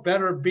 30th book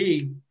better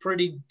be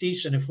pretty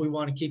decent if we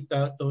want to keep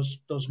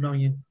those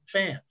million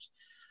fans.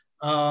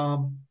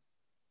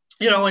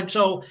 And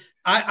so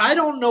I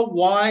don't know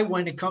why,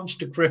 when it comes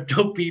to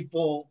crypto,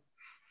 people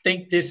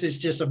think this is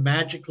just a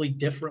magically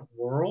different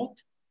world.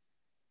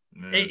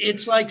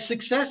 It's like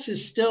success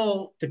is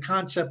still the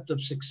concept of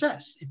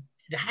success. It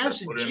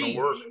hasn't put in changed.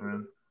 the work,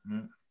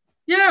 man.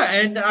 Yeah,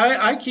 and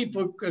I keep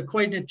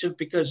equating it to,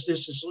 because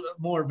this is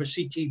more of a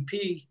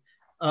CTP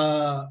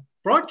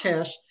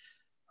broadcast,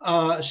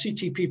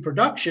 CTP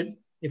production,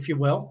 if you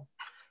will.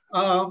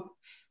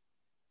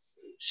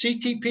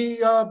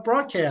 CTP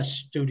broadcast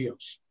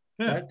studios.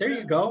 Yeah. There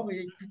you go.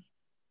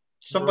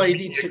 Somebody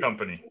needs to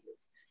company.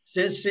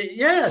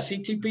 Yeah,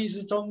 CTP is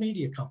its own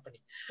media company.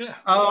 Yeah.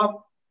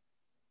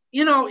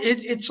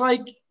 It's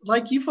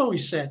like you've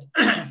always said.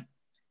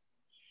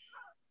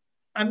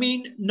 I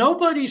mean,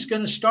 nobody's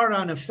going to start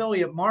on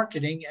affiliate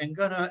marketing and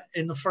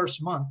in the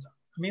first month.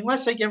 I mean,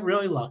 unless they get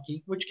really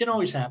lucky, which can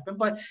always happen.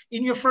 But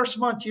in your first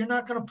month, you're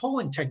not going to pull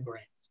in 10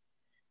 grand.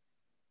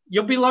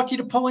 You'll be lucky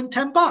to pull in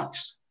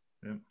 $10.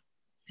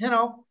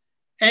 Yeah.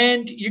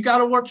 And you got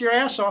to work your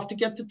ass off to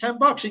get to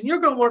 $10. And you're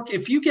going to work,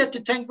 if you get to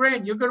 10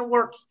 grand, you're going to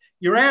work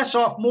your ass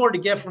off more to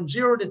get from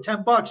 $0 to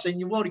 $10 than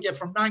you will to get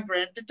from 9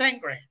 grand to 10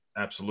 grand.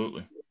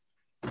 Absolutely.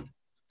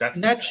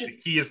 The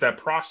key is that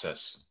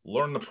process.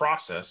 Learn the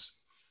process.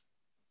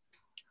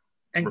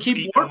 And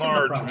keep working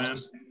the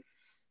process.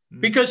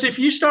 Man. Because if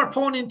you start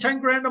pulling in 10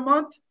 grand a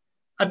month,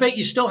 I bet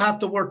you still have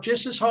to work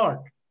just as hard.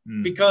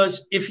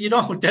 Because if you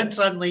don't, then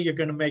suddenly you're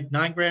going to make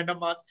 9 grand a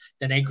month,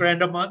 then 8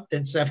 grand a month,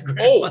 then 7 grand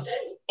a month.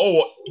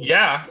 Oh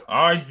yeah,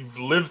 I've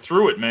lived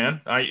through it,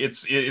 man.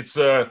 It's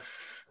a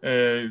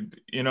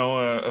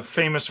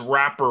famous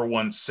rapper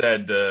once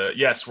said,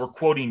 yes, we're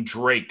quoting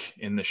Drake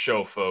in the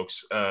show,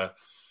 folks.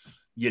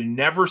 You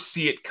never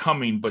see it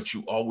coming, but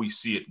you always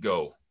see it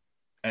go.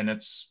 And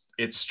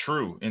it's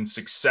true in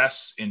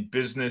success, in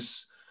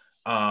business.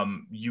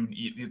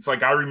 It's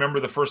like, I remember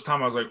the first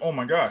time I was like, oh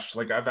my gosh,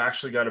 like I've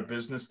actually got a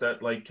business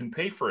that like can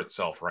pay for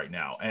itself right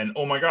now. And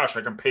oh my gosh,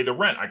 I can pay the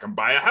rent. I can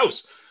buy a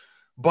house.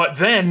 But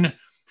then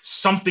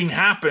something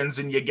happens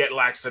and you get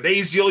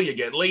lackadaisical, you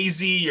get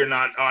lazy, you're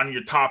not on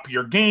your top of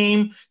your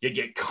game, you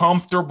get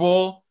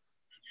comfortable,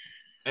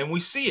 and we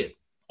see it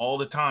all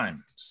the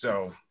time.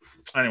 So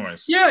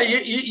anyways. Yeah,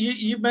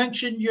 you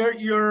mentioned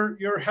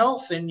your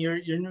health and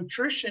your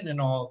nutrition and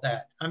all of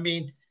that. I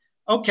mean,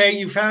 okay,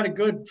 you've had a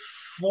good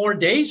 4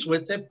 days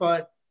with it,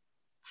 but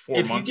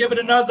if you give it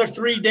another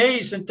 3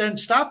 days and then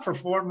stop for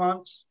 4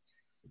 months,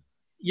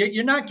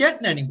 you're not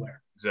getting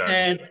anywhere. Exactly.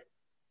 And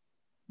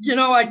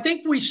I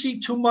think we see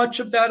too much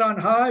of that on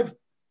Hive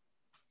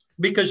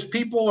because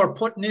people are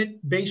putting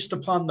it based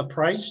upon the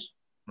price.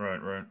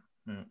 Right.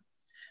 Yeah.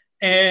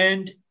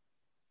 And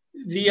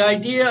the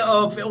idea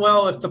of,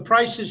 well, if the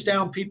price is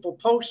down, people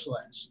post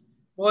less.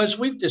 Well, as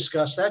we've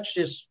discussed, that's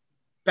just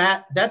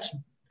that's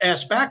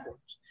ass backwards.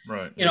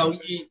 Right.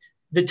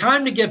 The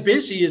time to get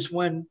busy is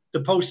when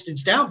the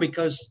posting's down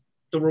because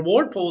the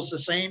reward pool is the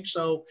same.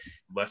 So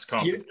less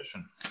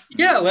competition.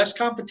 Less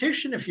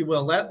competition, if you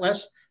will.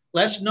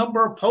 Less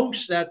number of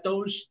posts that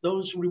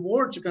those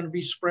rewards are going to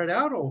be spread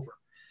out over.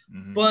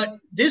 Mm-hmm. But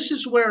this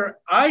is where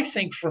I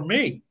think for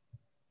me,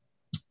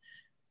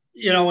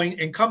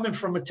 and coming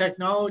from a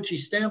technology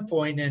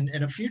standpoint and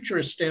a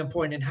futurist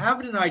standpoint and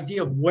having an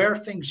idea of where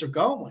things are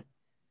going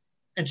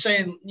and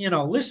saying,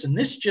 listen,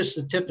 this is just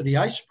the tip of the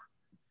iceberg.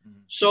 Mm-hmm.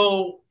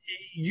 So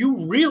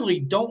you really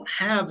don't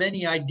have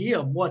any idea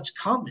of what's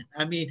coming.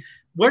 I mean,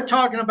 we're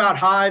talking about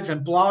Hive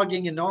and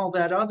blogging and all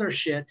that other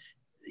shit.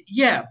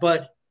 Yeah,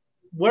 but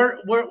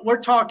we're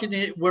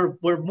talking.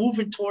 We're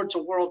moving towards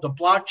a world of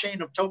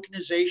blockchain, of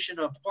tokenization,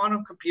 of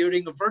quantum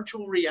computing, of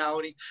virtual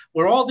reality,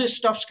 where all this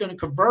stuff's going to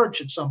converge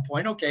at some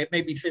point. Okay, it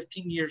may be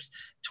 15 years,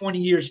 20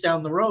 years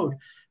down the road,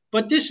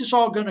 but this is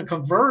all going to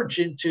converge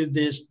into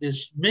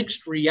this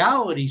mixed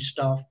reality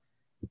stuff.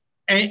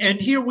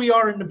 And here we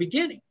are in the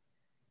beginning.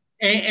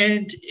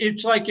 And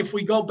it's like if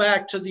we go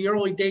back to the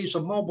early days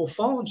of mobile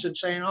phones and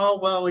saying, oh,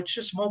 well, it's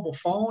just mobile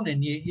phone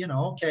and,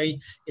 okay,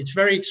 it's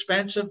very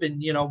expensive.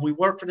 And, we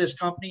work for this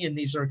company and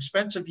these are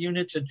expensive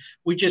units and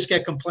we just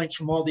get complaints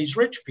from all these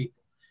rich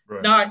people.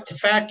 Right. Not to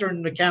factor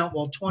into account,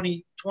 well,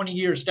 20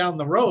 years down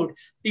the road,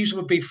 these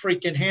would be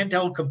freaking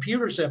handheld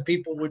computers that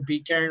people would be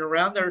carrying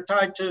around that are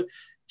tied to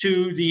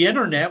the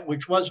internet,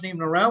 which wasn't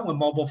even around when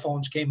mobile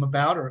phones came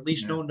about, or at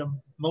least known to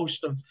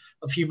most of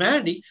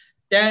humanity.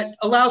 That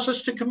allows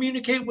us to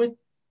communicate with,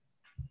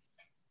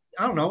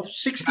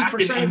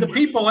 60% of the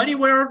people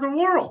anywhere in the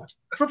world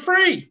for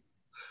free.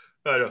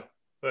 I know.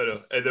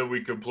 And then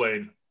we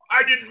complain,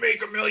 I didn't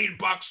make $1 million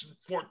in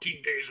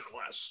 14 days or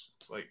less.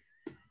 It's like,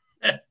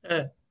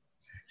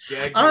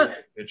 gag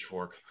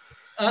pitchfork.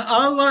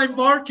 Online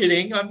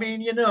marketing,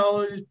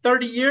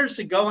 30 years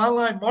ago,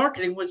 online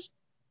marketing was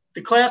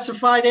the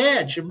classified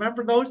ads. You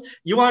remember those?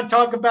 You want to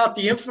talk about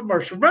the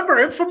infomercial. Remember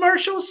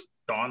infomercials?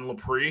 Don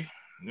Lepre.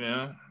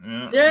 Yeah.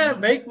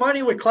 Make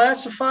money with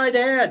classified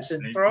ads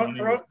and throw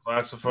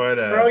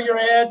your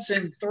ads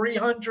in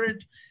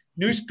 300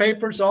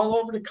 newspapers all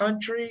over the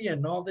country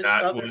and all this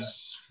stuff. That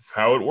was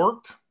how it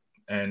worked.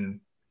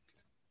 And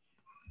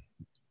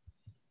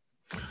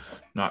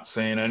not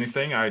saying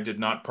anything. I did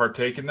not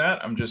partake in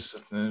that.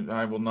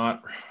 I will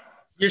not.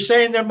 You're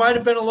saying there might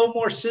have been a little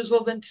more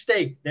sizzle than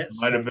steak.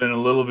 Might have been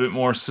a little bit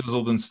more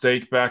sizzle than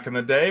steak back in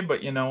the day,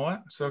 but you know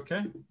what? It's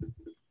okay.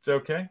 It's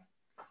okay.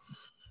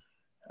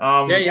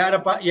 You had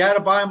to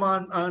buy them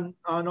on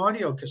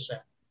audio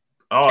cassette.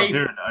 Oh, tape.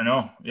 Dude, I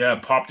know. Yeah,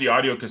 pop the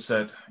audio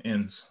cassette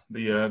in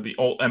the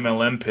old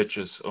MLM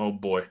pitches. Oh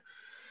boy.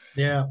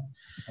 Yeah.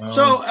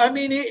 So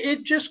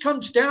it just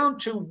comes down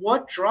to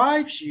what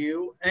drives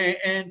you,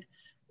 and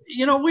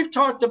we've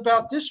talked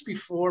about this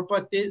before,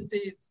 but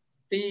the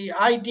the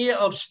idea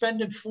of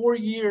spending 4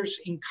 years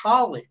in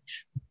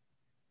college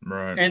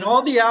Right. and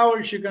all the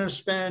hours you're going to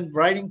spend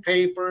writing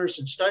papers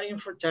and studying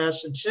for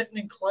tests and sitting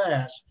in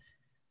class,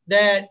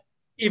 that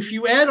if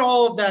you add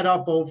all of that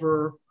up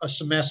over a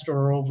semester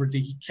or over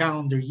the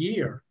calendar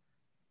year,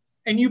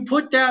 and you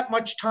put that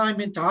much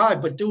time into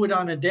Hive, but do it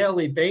on a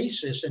daily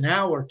basis, an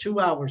hour, 2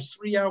 hours,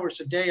 3 hours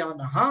a day on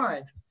the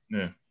Hive,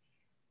 Yeah.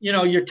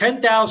 You're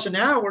 10,000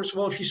 hours.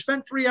 Well, if you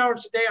spend 3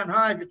 hours a day on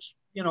Hive, it's,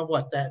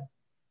 that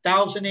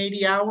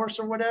 1,080 hours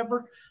or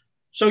whatever.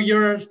 So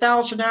you're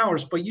 1,000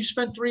 hours, but you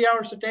spend 3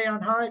 hours a day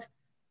on Hive,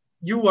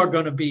 you are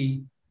going to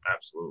be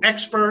Absolutely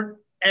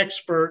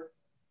expert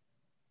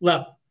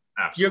level.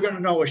 Absolutely. You're going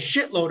to know a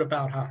shitload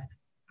about Hive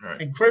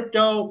Right. and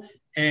crypto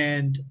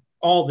and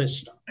all this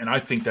stuff. And I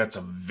think that's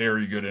a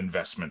very good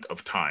investment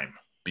of time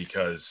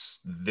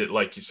because,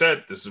 like you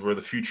said, this is where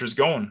the future is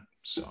going.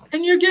 So,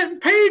 and you're getting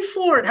paid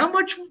for it. How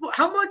much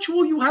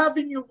will you have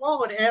in your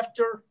wallet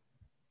after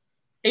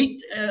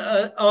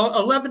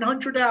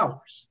 1,100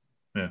 hours?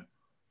 Yeah.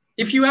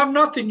 If you have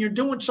nothing, you're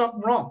doing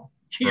something wrong.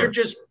 You're right.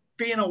 just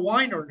being a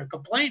whiner and a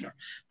complainer.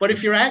 But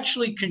if you're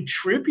actually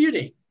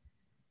contributing,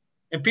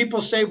 and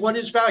people say, what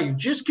is value?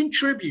 Just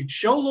contribute,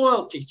 show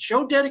loyalty,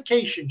 show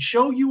dedication,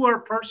 show you are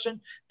a person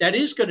that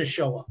is going to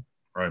show up.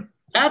 Right.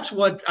 That's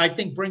what I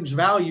think brings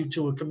value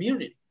to a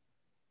community.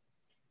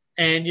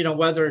 And,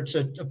 whether it's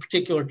a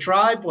particular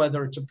tribe,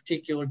 whether it's a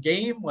particular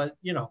game,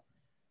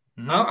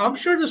 I'm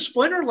sure the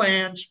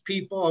Splinterlands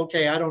people,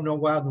 okay, I don't know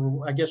why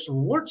I guess the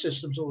reward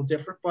system's a little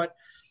different, but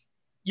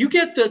you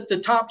get the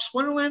top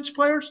Splinterlands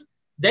players,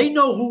 they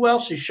know who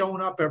else is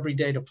showing up every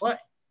day to play.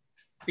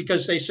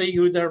 Because they see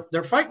who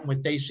they're fighting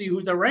with. They see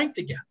who they're ranked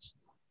against.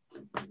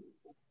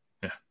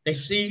 Yeah. They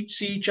see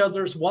each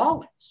other's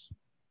wallets.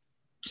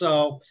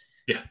 So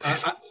yeah,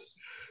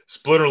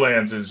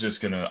 Splinterlands is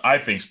just I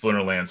think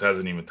Splinterlands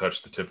hasn't even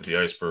touched the tip of the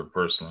iceberg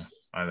personally.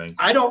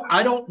 I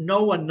don't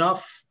know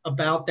enough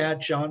about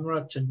that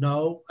genre to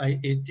know.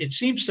 It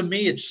seems to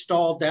me it's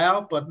stalled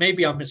out, but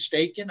maybe I'm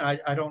mistaken.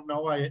 I don't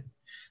know. I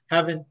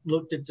haven't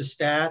looked at the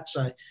stats.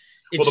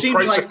 The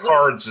price of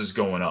cards is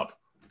going up,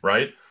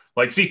 right?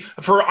 Like, see,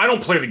 I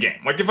don't play the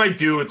game. Like, if I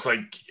do, it's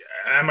like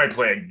I might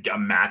play a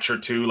match or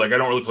two. Like, I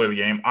don't really play the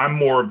game. I'm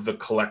more of the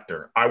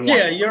collector.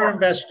 You're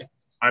investing.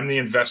 I'm the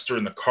investor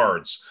in the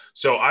cards.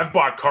 So I've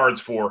bought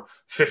cards for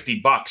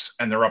 $50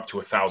 and they're up to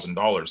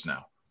 $1,000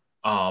 now.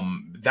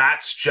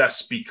 That's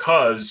just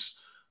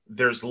because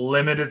there's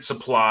limited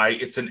supply.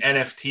 It's an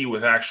NFT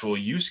with actual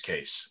use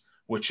case,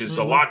 which is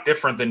a lot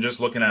different than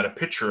just looking at a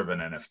picture of an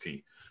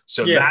NFT.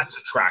 So that's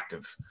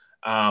attractive.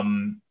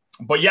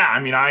 But yeah, I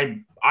mean,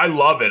 I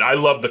love it. I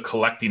love the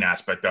collecting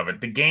aspect of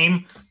it. The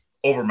game,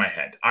 over my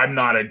head. I'm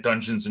not a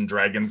Dungeons and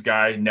Dragons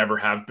guy, never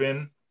have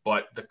been.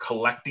 But the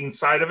collecting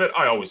side of it,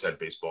 I always had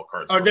baseball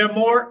cards. Are there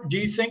more? Do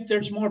you think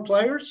there's more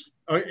players?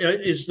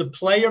 Is the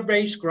player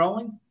base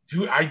growing?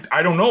 Dude,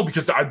 I don't know,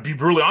 because I'd be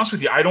brutally honest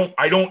with you. I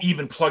don't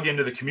even plug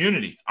into the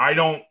community. I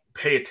don't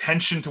pay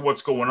attention to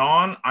what's going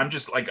on. I'm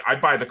just like, I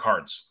buy the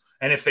cards.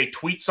 And if they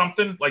tweet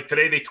something, like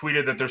today they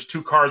tweeted that there's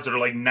 2 cards that are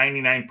like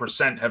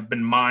 99% have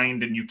been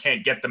mined and you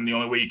can't get them. The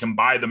only way you can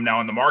buy them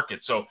now in the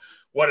market. So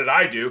what did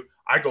I do?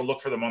 I go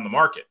look for them on the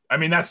market. I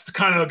mean, that's the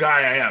kind of the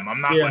guy I am.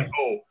 I'm not like,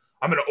 oh,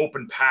 I'm going to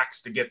open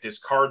packs to get this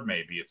card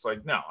maybe. It's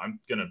like, no, I'm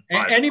going to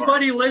buy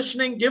Anybody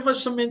listening, give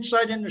us some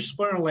insight into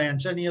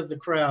Splinterlands, any of the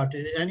crowd.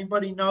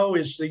 Anybody know,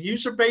 is the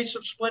user base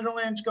of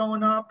Splinterlands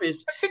going up?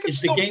 Is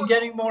the game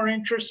getting more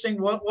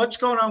interesting? What's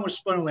going on with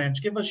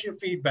Splinterlands? Give us your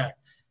feedback.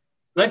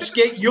 Let's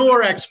get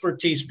your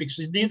expertise,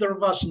 because neither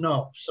of us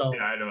know. So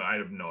yeah, I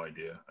have no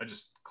idea. I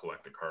just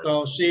collect the cards.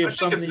 So see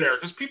if it's there,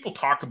 because people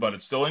talk about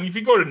it still. And if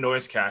you go to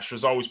Noise Cache,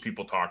 there's always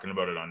people talking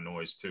about it on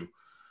Noise too.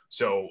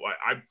 So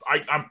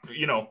I'm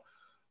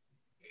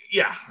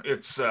yeah,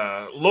 it's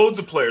loads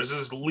of players. This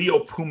is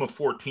Leo Puma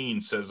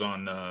 14 says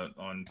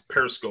on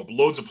Periscope.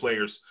 Loads of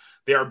players.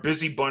 They are a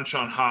busy bunch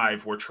on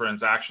Hive where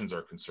transactions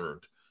are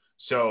concerned.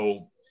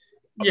 So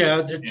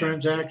yeah, the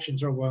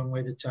transactions are one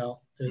way to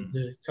tell.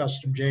 The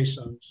custom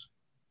JSONs.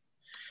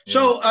 Yeah.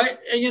 So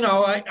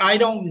I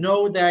don't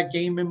know that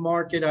gaming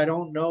market. I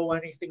don't know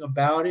anything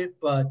about it,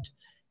 but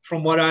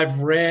from what I've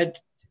read,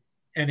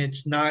 and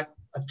it's not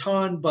a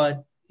ton,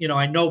 but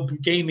I know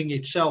gaming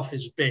itself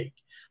is big.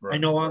 Right. I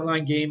know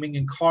online gaming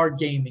and card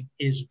gaming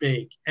is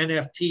big.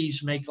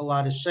 NFTs make a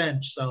lot of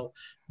sense. So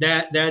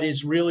that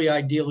is really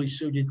ideally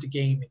suited to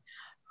gaming.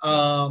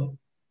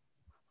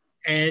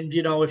 And,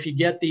 if you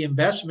get the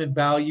investment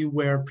value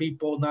where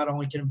people not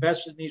only can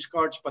invest in these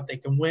cards, but they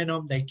can win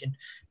them, they can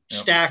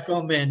stack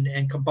them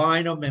and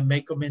combine them and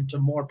make them into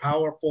more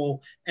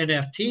powerful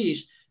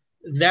NFTs,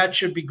 that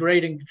should be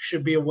great and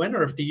should be a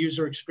winner if the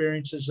user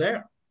experience is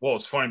there. Well,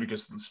 it's funny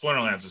because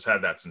Splinterlands has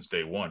had that since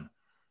day one.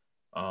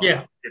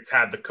 It's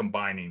had the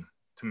combining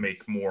to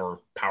make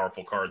more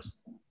powerful cards.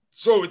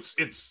 So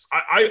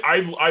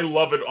I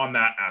love it on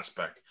that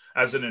aspect.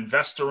 As an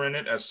investor in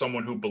it, as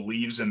someone who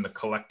believes in the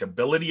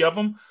collectability of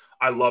them,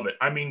 I love it.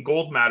 I mean,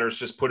 Gold Matters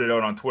just put it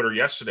out on Twitter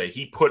yesterday.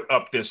 He put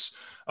up this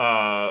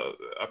a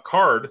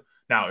card.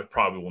 Now, it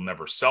probably will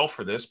never sell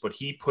for this, but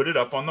he put it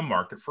up on the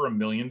market for $1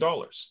 million.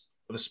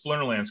 The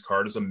Splinterlands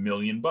card is $1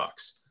 million.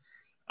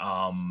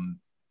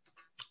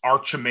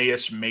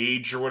 Archimeus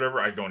Mage or whatever,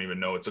 I don't even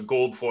know. It's a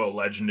gold foil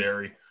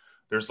legendary.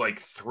 There's like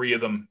 3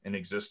 of them in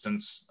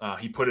existence.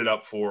 He put it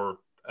up for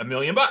 $1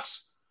 million.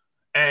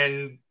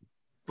 And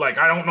like,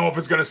 I don't know if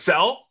it's going to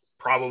sell.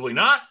 Probably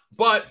not,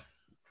 but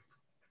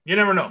you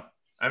never know.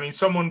 I mean,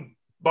 someone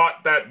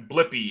bought that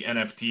Blippy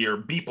NFT or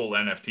Beeple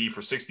NFT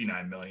for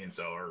 69 million.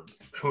 So, or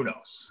who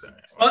knows?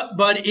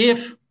 But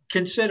if,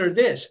 consider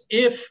this,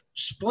 if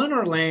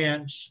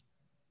Splinterlands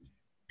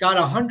got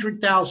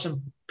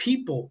 100,000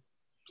 people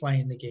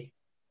playing the game.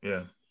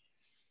 Yeah.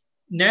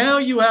 Now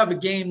you have a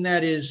game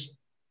that is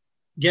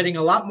getting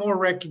a lot more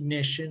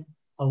recognition,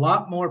 a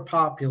lot more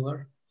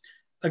popular,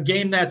 a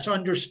game that's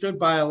understood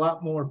by a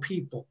lot more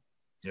people.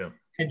 Yeah.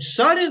 And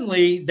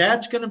suddenly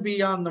that's going to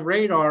be on the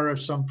radar of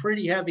some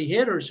pretty heavy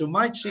hitters who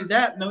might see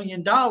that $1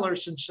 million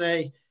and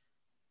say,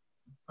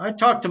 I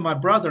talked to my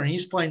brother and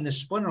he's playing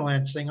this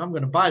Splinterlands thing. I'm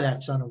going to buy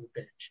that son of a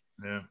bitch.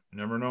 Yeah.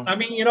 Never know. I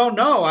mean, you don't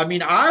know. I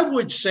mean, I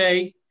would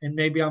say, and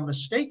maybe I'm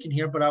mistaken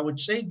here, but I would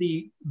say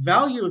the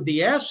value of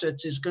the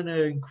assets is going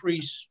to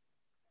increase,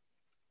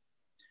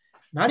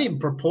 not even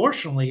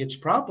proportionally. It's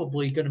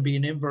probably going to be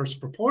an inverse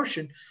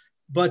proportion,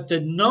 but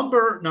the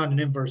number, not an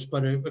inverse,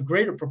 but a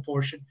greater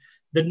proportion,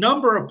 the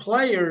number of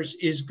players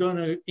is going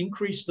to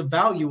increase the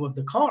value of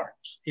the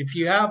cards. If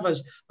you have a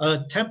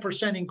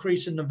 10%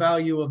 increase in the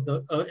value of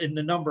in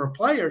the number of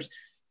players,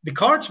 the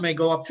cards may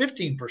go up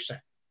 15%.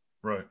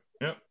 Right.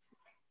 Yeah.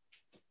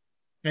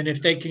 And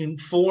if they can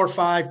 4,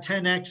 5,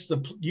 10x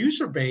the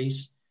user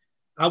base,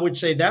 I would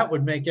say that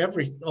would make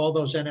all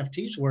those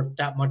NFTs worth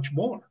that much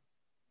more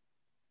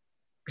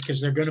because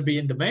they're going to be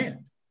in demand.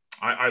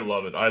 I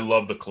love it. I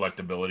love the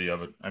collectability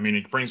of it. I mean,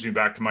 it brings me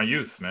back to my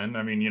youth, man.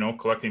 I mean, you know,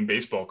 collecting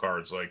baseball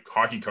cards, like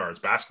hockey cards,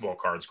 basketball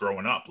cards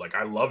growing up. Like,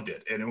 I loved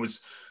it. And it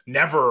was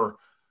never,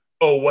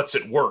 oh, what's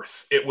it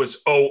worth? It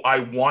was, oh, I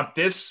want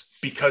this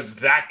because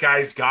that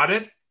guy's got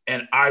it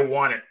and I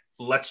want it.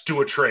 Let's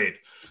do a trade.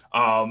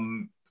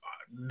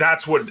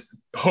 That's what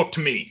hooked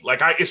me.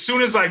 Like, as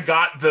soon as I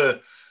got the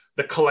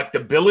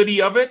collectability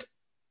of it,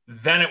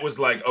 then it was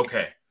like,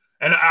 okay.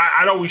 And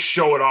I'd always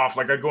show it off.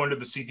 Like, I'd go into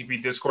the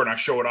CTP Discord and I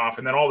show it off.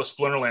 And then all the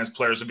Splinterlands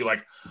players would be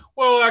like,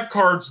 well, that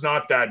card's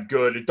not that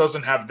good. It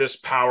doesn't have this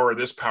power or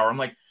this power. I'm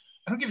like,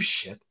 I don't give a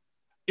shit.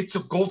 It's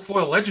a gold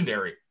foil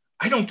legendary.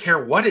 I don't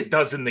care what it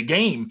does in the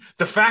game.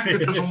 The fact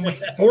that there's only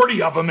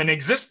 40 of them in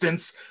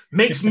existence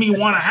makes me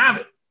want to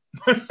have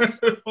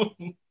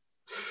it.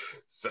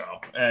 So,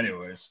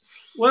 anyways.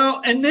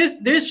 Well, and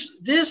this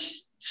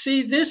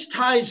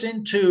ties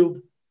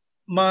into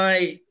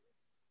my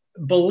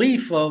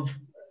belief of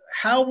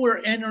how we're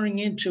entering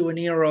into an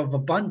era of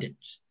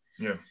abundance.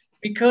 Yeah.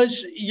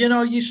 Because, you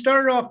know, you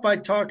start off by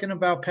talking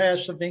about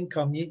passive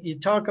income. You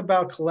talk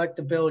about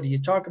collectability. You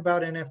talk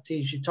about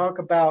NFTs. You talk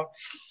about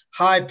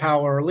Hive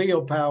power or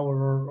Leo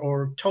power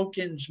or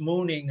tokens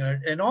mooning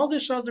and all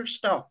this other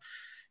stuff.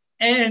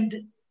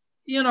 And,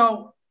 you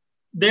know,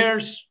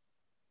 there's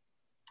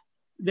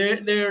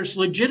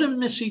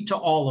legitimacy to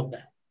all of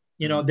that.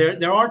 You know,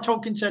 there are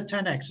tokens at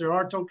 10x. There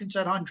are tokens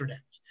at 100x.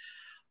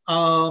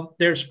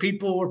 There's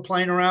people who are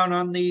playing around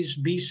on these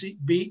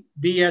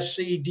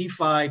BSC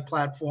DeFi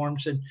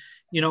platforms and,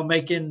 you know,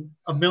 making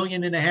 1.5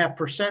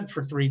 million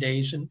for 3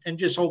 days and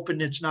just hoping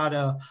it's not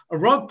a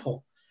rug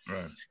pull.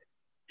 Right.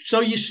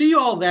 So you see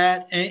all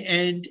that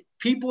and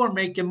people are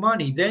making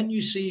money. Then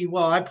you see,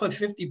 well, I put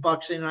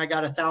 $50 in and I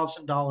got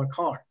 $1,000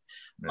 card.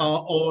 Yeah.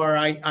 Or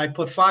I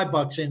put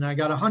 $5 in and I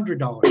got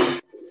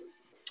 $100.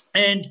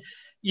 And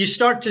you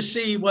start to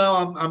see,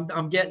 well,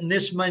 I'm getting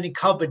this many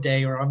Cub a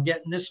day, or I'm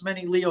getting this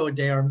many Leo a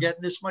day, or I'm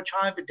getting this much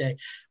Hive a day,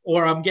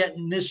 or I'm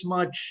getting this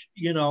much,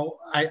 you know,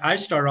 I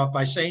start off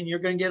by saying you're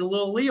going to get a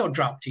little Leo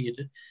drop to you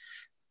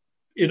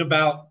in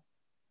about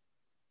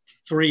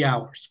 3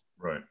 hours.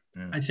 Right.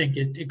 Yeah. I think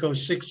it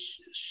goes 6,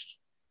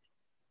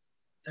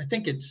 I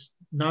think it's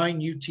 9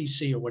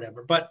 UTC or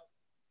whatever. But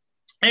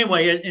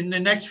anyway, in the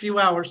next few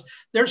hours,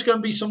 there's going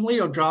to be some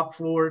Leo drop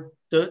for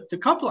the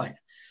Cup Life.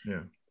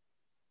 Yeah.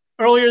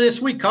 Earlier this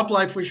week, Cup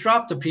Life was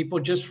dropped to people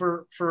just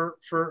for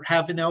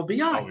having LBI.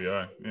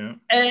 LBI, yeah.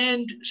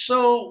 And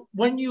so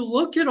when you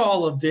look at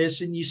all of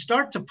this and you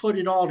start to put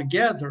it all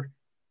together,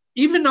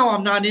 even though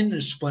I'm not into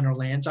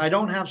Splinterlands, I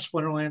don't have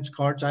Splinterlands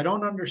cards. I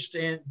don't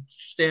understand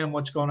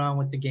what's going on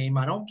with the game.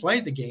 I don't play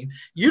the game.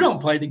 You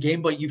don't play the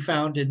game, but you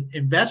found an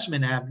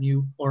investment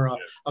avenue or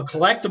a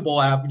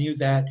collectible avenue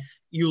that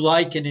you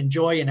like and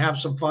enjoy and have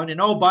some fun. And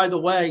oh, by the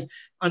way,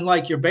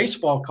 unlike your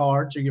baseball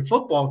cards or your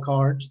football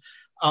cards,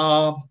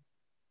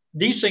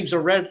 these things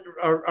are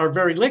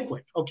very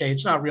liquid. Okay,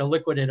 it's not real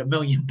liquid at $1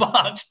 million,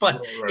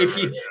 but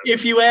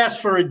if you ask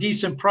for a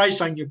decent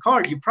price on your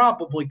card, you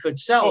probably could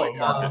sell it.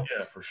 Yeah,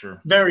 for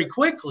sure. Very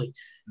quickly.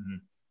 Mm-hmm.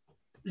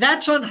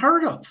 That's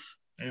unheard of.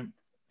 Yeah.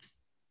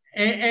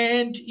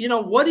 And you know,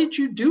 what did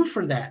you do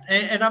for that?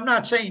 And I'm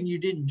not saying you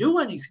didn't do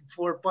anything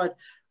for it, but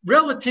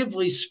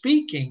relatively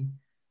speaking,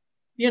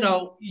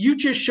 you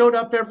just showed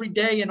up every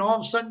day and all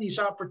of a sudden these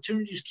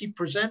opportunities keep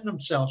presenting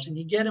themselves and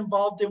you get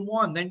involved in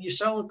one. Then you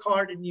sell a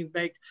card and you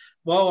make,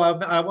 well,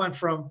 I went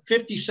from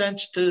 50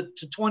 cents to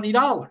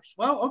 $20.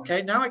 Well,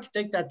 okay, now I can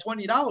take that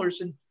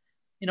 $20 and,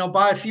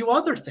 buy a few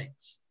other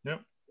things.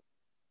 Yep.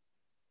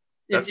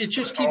 It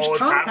just keeps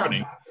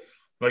compounding.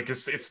 Like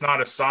it's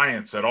not a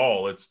science at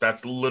all.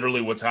 That's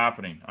literally what's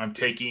happening. I'm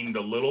taking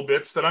the little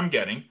bits that I'm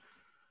getting,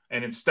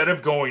 and instead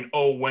of going,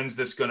 oh, when's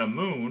this going to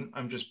moon?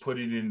 I'm just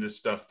putting it into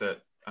stuff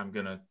that I'm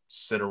going to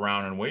sit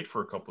around and wait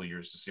for a couple of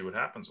years to see what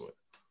happens with.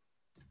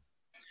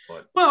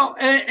 But well,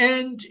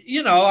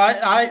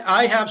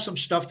 I have some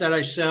stuff that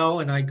I sell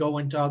and I go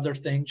into other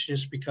things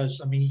just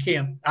because,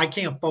 I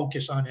can't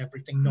focus on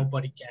everything.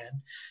 Nobody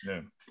can.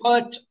 Yeah.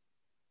 But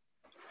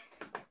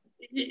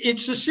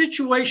it's a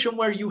situation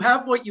where you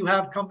have what you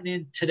have coming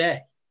in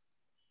today,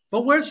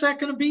 but where's that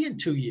going to be in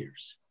 2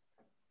 years?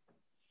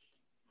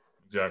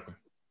 Exactly.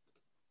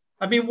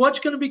 What's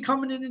going to be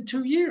coming in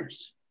 2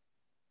 years?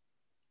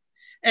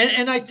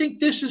 And I think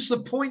this is the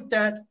point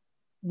that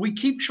we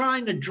keep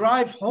trying to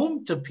drive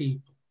home to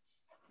people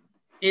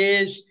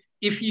is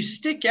if you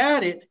stick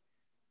at it,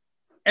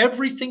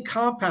 everything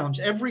compounds,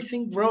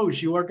 everything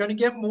grows. You are going to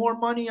get more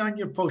money on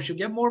your posts. You'll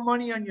get more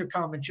money on your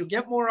comments. You'll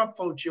get more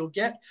upvotes.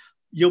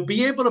 You'll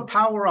be able to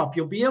power up.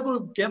 You'll be able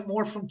to get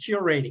more from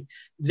curating.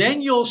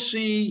 Then you'll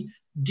see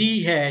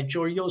D-Hedge,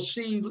 or you'll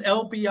see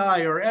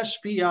LBI or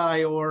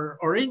SPI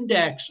or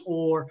Index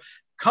or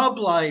Cub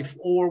Life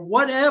or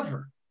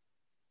whatever.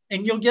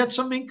 And you'll get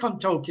some income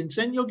tokens.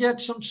 Then you'll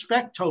get some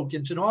spec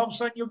tokens. And all of a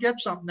sudden you'll get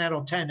something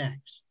that'll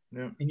 10x.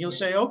 Yeah. And you'll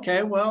say,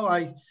 okay, well,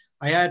 I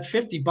had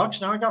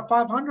 $50. Now I got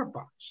 $500.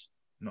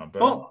 Not bad.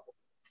 Boom.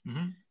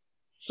 Mm-hmm.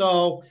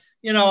 So,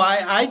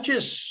 I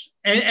just,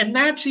 and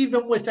that's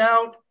even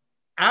without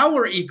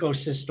our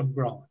ecosystem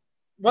growing.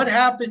 What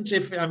happens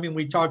if,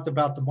 we talked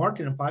about the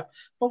marketing pipe,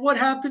 but what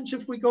happens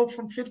if we go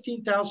from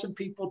 15,000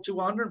 people to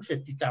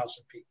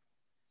 150,000 people?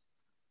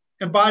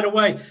 And by the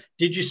way,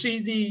 did you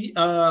see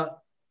the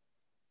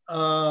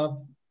AMA,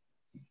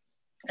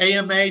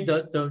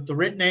 the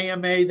written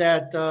AMA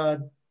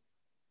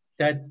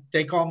that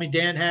They Call Me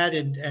Dan had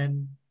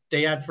and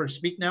they had for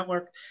Speak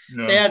Network?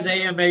 No. They had an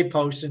AMA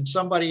post and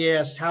somebody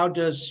asked, how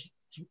does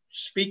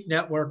Speak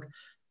Network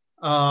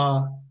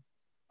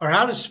or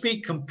how does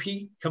Speak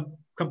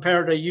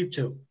compare to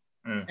YouTube?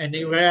 Mm. And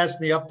they were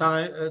asking the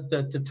uptime,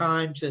 the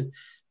times, and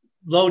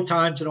load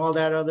times, and all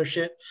that other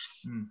shit.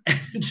 Mm.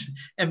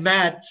 And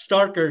Matt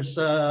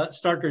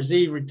Starker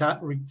Z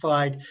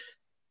replied,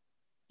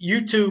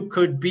 YouTube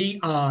could be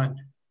on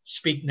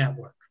Speak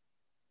Network.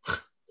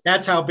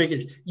 That's how big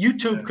it is.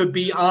 YouTube could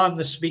be on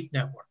the Speak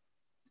Network.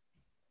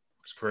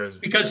 It's crazy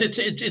because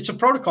it's a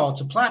protocol.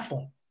 It's a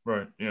platform.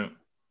 Right. Yeah.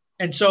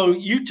 And so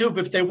YouTube,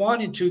 if they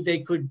wanted to, they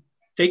could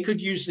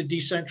use the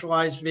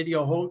decentralized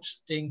video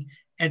hosting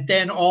and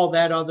then all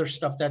that other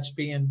stuff that's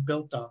being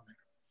built on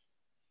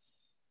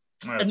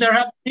there. And they're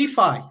having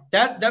DeFi.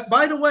 That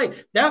by the way,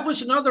 that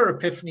was another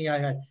epiphany I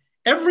had.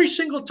 Every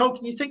single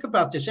token, you think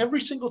about this,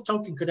 every single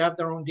token could have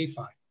their own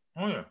DeFi.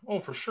 Oh yeah. Oh,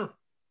 for sure.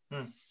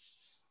 Yeah.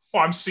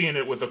 Well, I'm seeing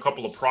it with a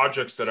couple of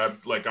projects that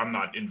I'm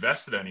not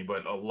invested in any,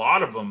 but a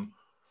lot of them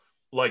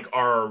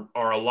are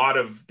a lot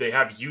of, they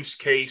have use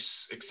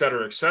case, et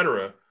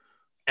cetera.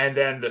 And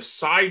then the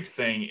side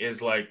thing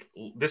is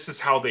this is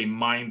how they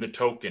mine the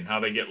token, how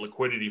they get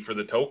liquidity for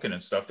the token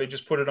and stuff. They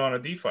just put it on a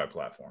DeFi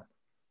platform.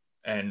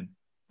 And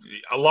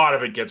a lot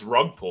of it gets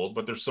rug pulled,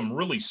 but there's some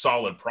really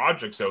solid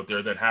projects out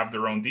there that have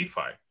their own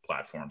DeFi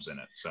platforms in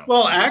it. So,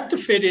 well,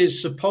 ActiFit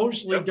is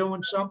supposedly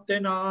doing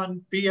something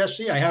on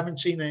BSC. I haven't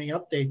seen any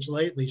updates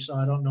lately, so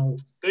I don't know.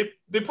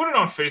 They put it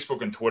on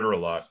Facebook and Twitter a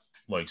lot,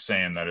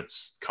 saying that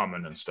it's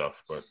coming and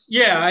stuff. But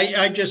yeah,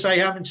 I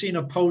haven't seen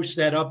a post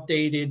that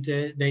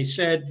updated. They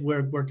said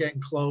we're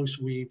getting close.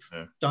 We've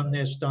done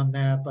this, done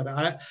that, but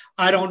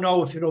I don't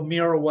know if it'll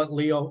mirror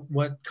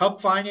what Cub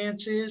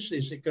Finance is.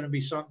 Is it going to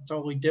be something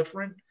totally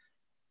different?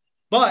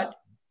 But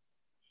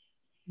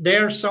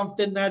there's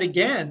something that,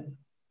 again,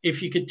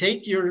 if you could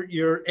take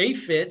your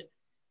AFIT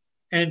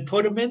and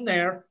put them in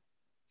there,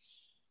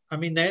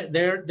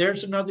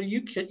 there's another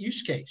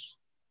use case.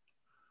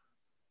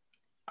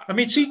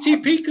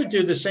 CTP could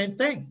do the same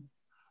thing.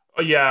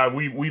 Yeah,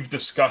 we've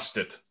discussed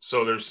it.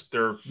 So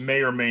there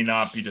may or may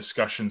not be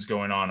discussions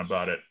going on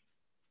about it.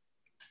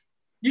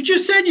 You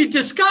just said you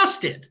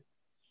discussed it.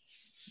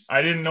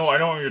 I didn't know. I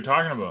know what you're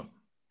talking about.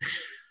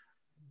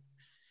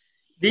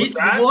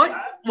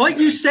 What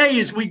you say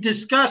is we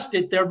discussed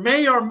it. There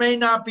may or may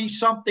not be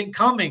something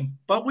coming,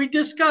 but we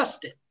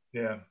discussed it.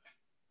 Yeah.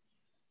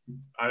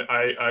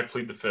 I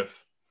plead the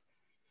fifth.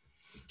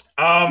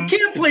 You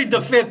can't plead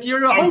the fifth.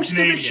 You're the host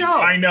Canadian. of the show.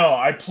 I know.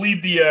 I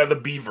plead the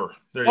beaver.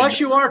 Plus,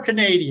 you are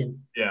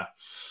Canadian. Yeah.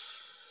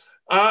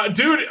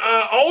 Dude,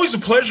 always a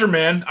pleasure,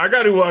 man. I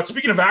got to.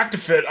 Speaking of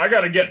ActiFit, I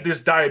got to get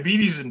this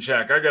diabetes in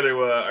check. I got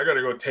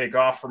to go take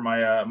off for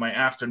my my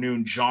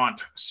afternoon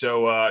jaunt.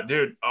 So,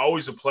 dude,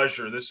 always a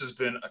pleasure. This has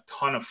been a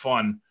ton of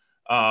fun.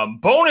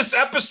 Bonus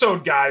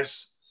episode,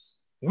 guys.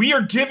 We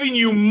are giving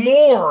you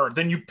more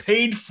than you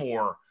paid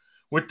for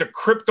with the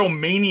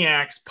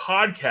CryptoManiacs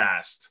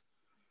podcast.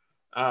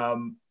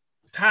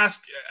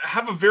 Task,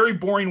 have a very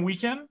boring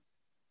weekend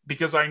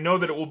because I know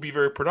that it will be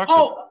very productive.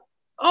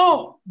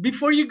 Oh,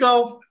 before you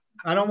go,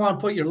 I don't want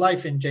to put your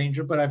life in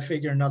danger, but I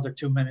figure another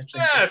 2 minutes.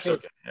 Yeah, it's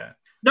okay. Yeah.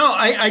 No,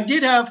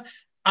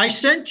 I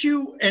sent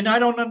you, and I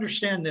don't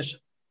understand this.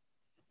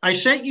 I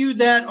sent you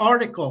that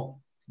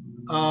article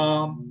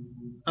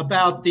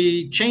about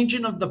the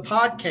changing of the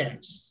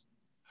podcasts.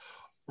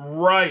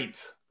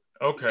 Right.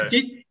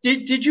 Okay.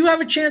 Did you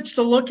have a chance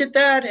to look at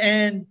that?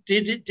 And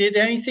did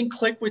anything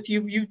click with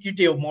you? You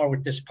deal more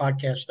with this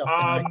podcast stuff than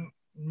I do.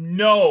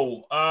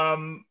 No.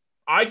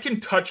 I can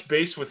touch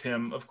base with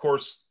him. Of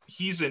course,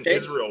 he's in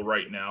Israel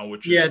right now,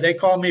 they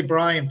call me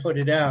Brian, put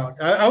it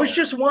out. I was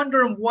just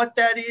wondering what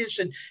that is,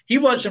 and he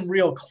wasn't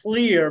real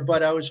clear,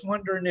 but I was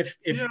wondering if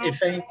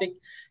anything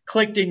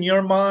clicked in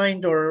your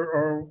mind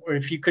or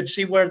if you could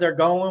see where they're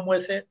going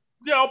with it.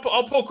 Yeah,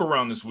 I'll poke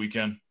around this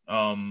weekend.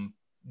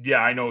 Yeah,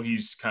 I know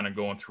he's kind of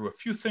going through a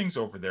few things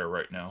over there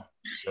right now.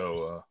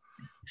 So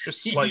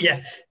just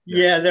slightly.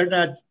 Yeah, they're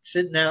not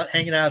sitting out,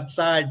 hanging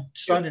outside,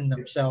 sunning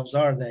themselves,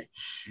 are they?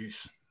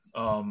 Jeez.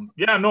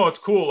 Yeah, no, it's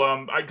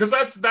cool. Because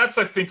that's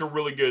I think a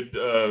really good,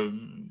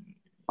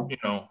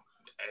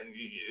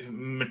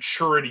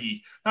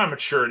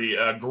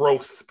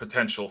 growth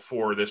potential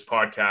for this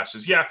podcast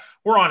is,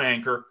 we're on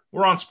Anchor,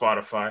 we're on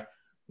Spotify,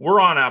 we're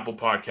on Apple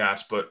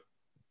Podcasts, but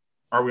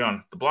are we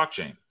on the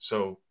blockchain?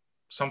 So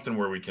something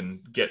where we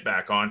can get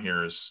back on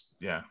here is,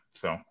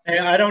 so. Hey,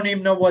 I don't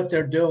even know what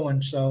they're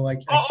doing, so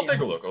I'll take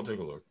a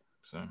look.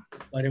 So,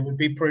 but it would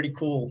be pretty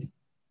cool.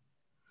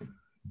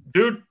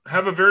 Dude,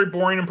 have a very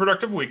boring and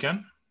productive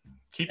weekend.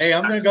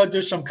 I'm going to go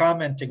do some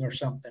commenting or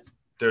something.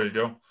 There you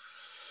go.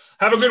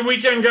 Have a good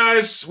weekend,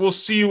 guys. We'll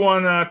see you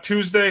on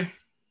Tuesday.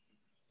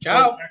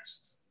 Ciao.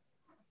 Next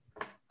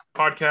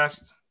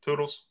podcast.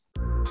 Toodles.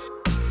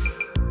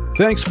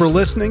 Thanks for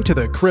listening to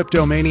the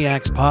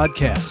CryptoManiacs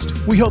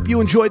podcast. We hope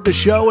you enjoyed the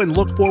show and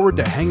look forward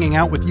to hanging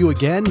out with you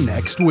again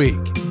next week.